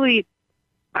actually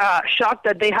shocked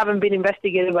that they haven't been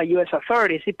investigated by U.S.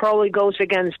 authorities. It probably goes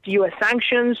against U.S.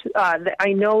 sanctions.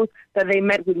 I know that they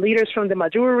met with leaders from the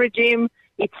Maduro regime.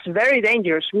 It's very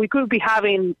dangerous. We could be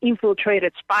having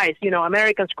infiltrated spies,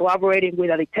 Americans collaborating with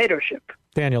a dictatorship.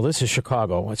 Daniel, this is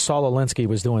Chicago. Saul Alinsky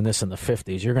was doing this in the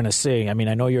 50s. You're going to see. I mean,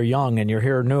 I know you're young and you're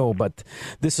here new, but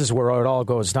this is where it all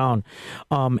goes down.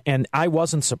 And I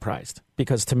wasn't surprised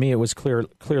because to me it was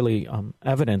clearly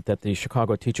evident that the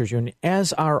Chicago Teachers Union,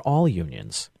 as are all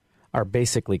unions, are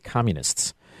basically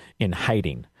communists in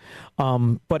hiding.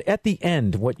 But at the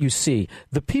end, what you see,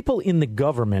 the people in the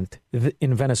government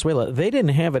in Venezuela, they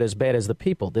didn't have it as bad as the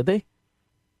people, did they?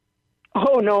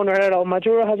 Oh, no, not at all.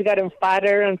 Maduro has gotten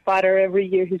fatter and fatter every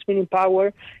year he's been in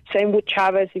power. Same with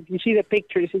Chavez. If you see the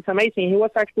pictures, it's amazing. He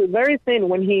was actually very thin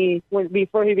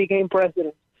before he became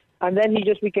president. And then he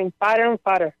just became fatter and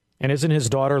fatter. And isn't his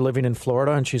daughter living in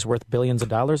Florida and she's worth billions of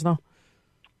dollars now?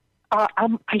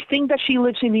 I think that she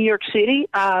lives in New York City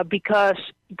because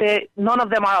none of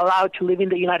them are allowed to live in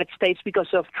the United States because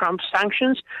of Trump's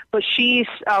sanctions. But she's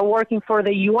working for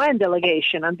the UN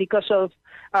delegation, and because of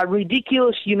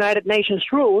ridiculous United Nations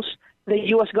rules, the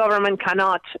U.S. government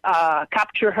cannot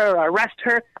capture her or arrest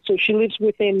her. So she lives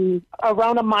within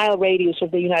around a mile radius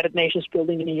of the United Nations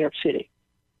building in New York City.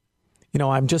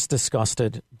 I'm just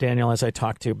disgusted, Daniel, as I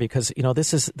talk to you, because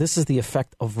this is the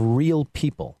effect of real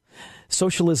people.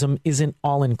 Socialism isn't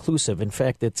all-inclusive. In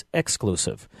fact, it's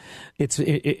exclusive.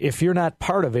 If you're not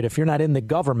part of it, if you're not in the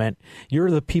government,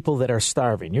 you're the people that are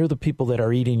starving. You're the people that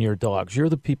are eating your dogs. You're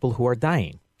the people who are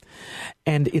dying.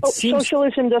 And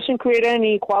socialism doesn't create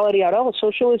any equality at all.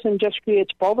 Socialism just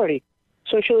creates poverty.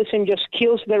 Socialism just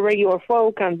kills the regular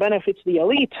folk and benefits the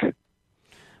elite.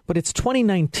 But it's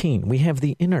 2019. We have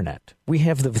the internet. We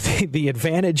have the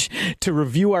advantage to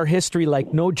review our history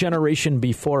like no generation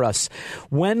before us.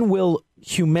 When will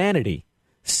humanity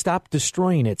stop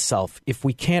destroying itself if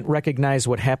we can't recognize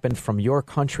what happened from your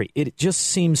country? It just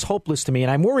seems hopeless to me,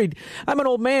 and I'm worried. I'm an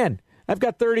old man. I've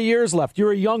got 30 years left.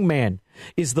 You're a young man.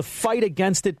 Is the fight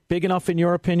against it big enough, in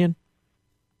your opinion?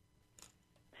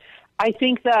 I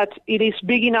think that it is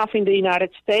big enough in the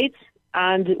United States.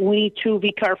 And we need to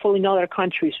be careful in other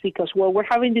countries because while we're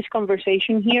having this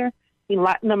conversation here in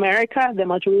Latin America, the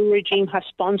Maduro regime has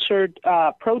sponsored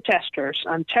protesters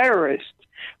and terrorists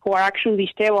who are actually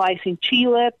destabilizing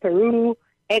Chile, Peru,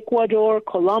 Ecuador,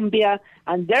 Colombia,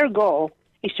 and their goal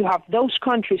is to have those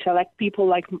countries elect people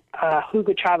like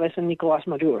Hugo Chavez and Nicolas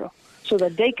Maduro so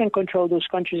that they can control those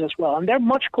countries as well. And they're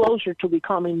much closer to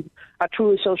becoming a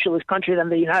truly socialist country than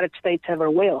the United States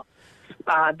ever will.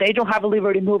 They don't have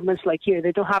liberty movements like here.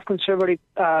 They don't have conservative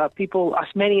people as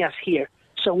many as here.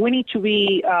 So we need to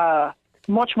be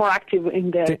much more active in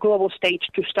the global stage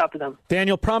to stop them.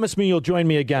 Daniel, promise me you'll join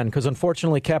me again, because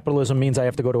unfortunately capitalism means I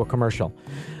have to go to a commercial.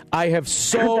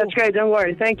 That's great. Don't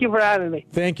worry. Thank you for having me.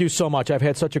 Thank you so much. I've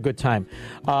had such a good time.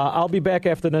 I'll be back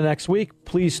after the next week.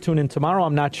 Please tune in tomorrow.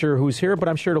 I'm not sure who's here, but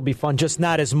I'm sure it'll be fun, just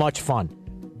not as much fun.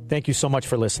 Thank you so much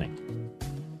for listening.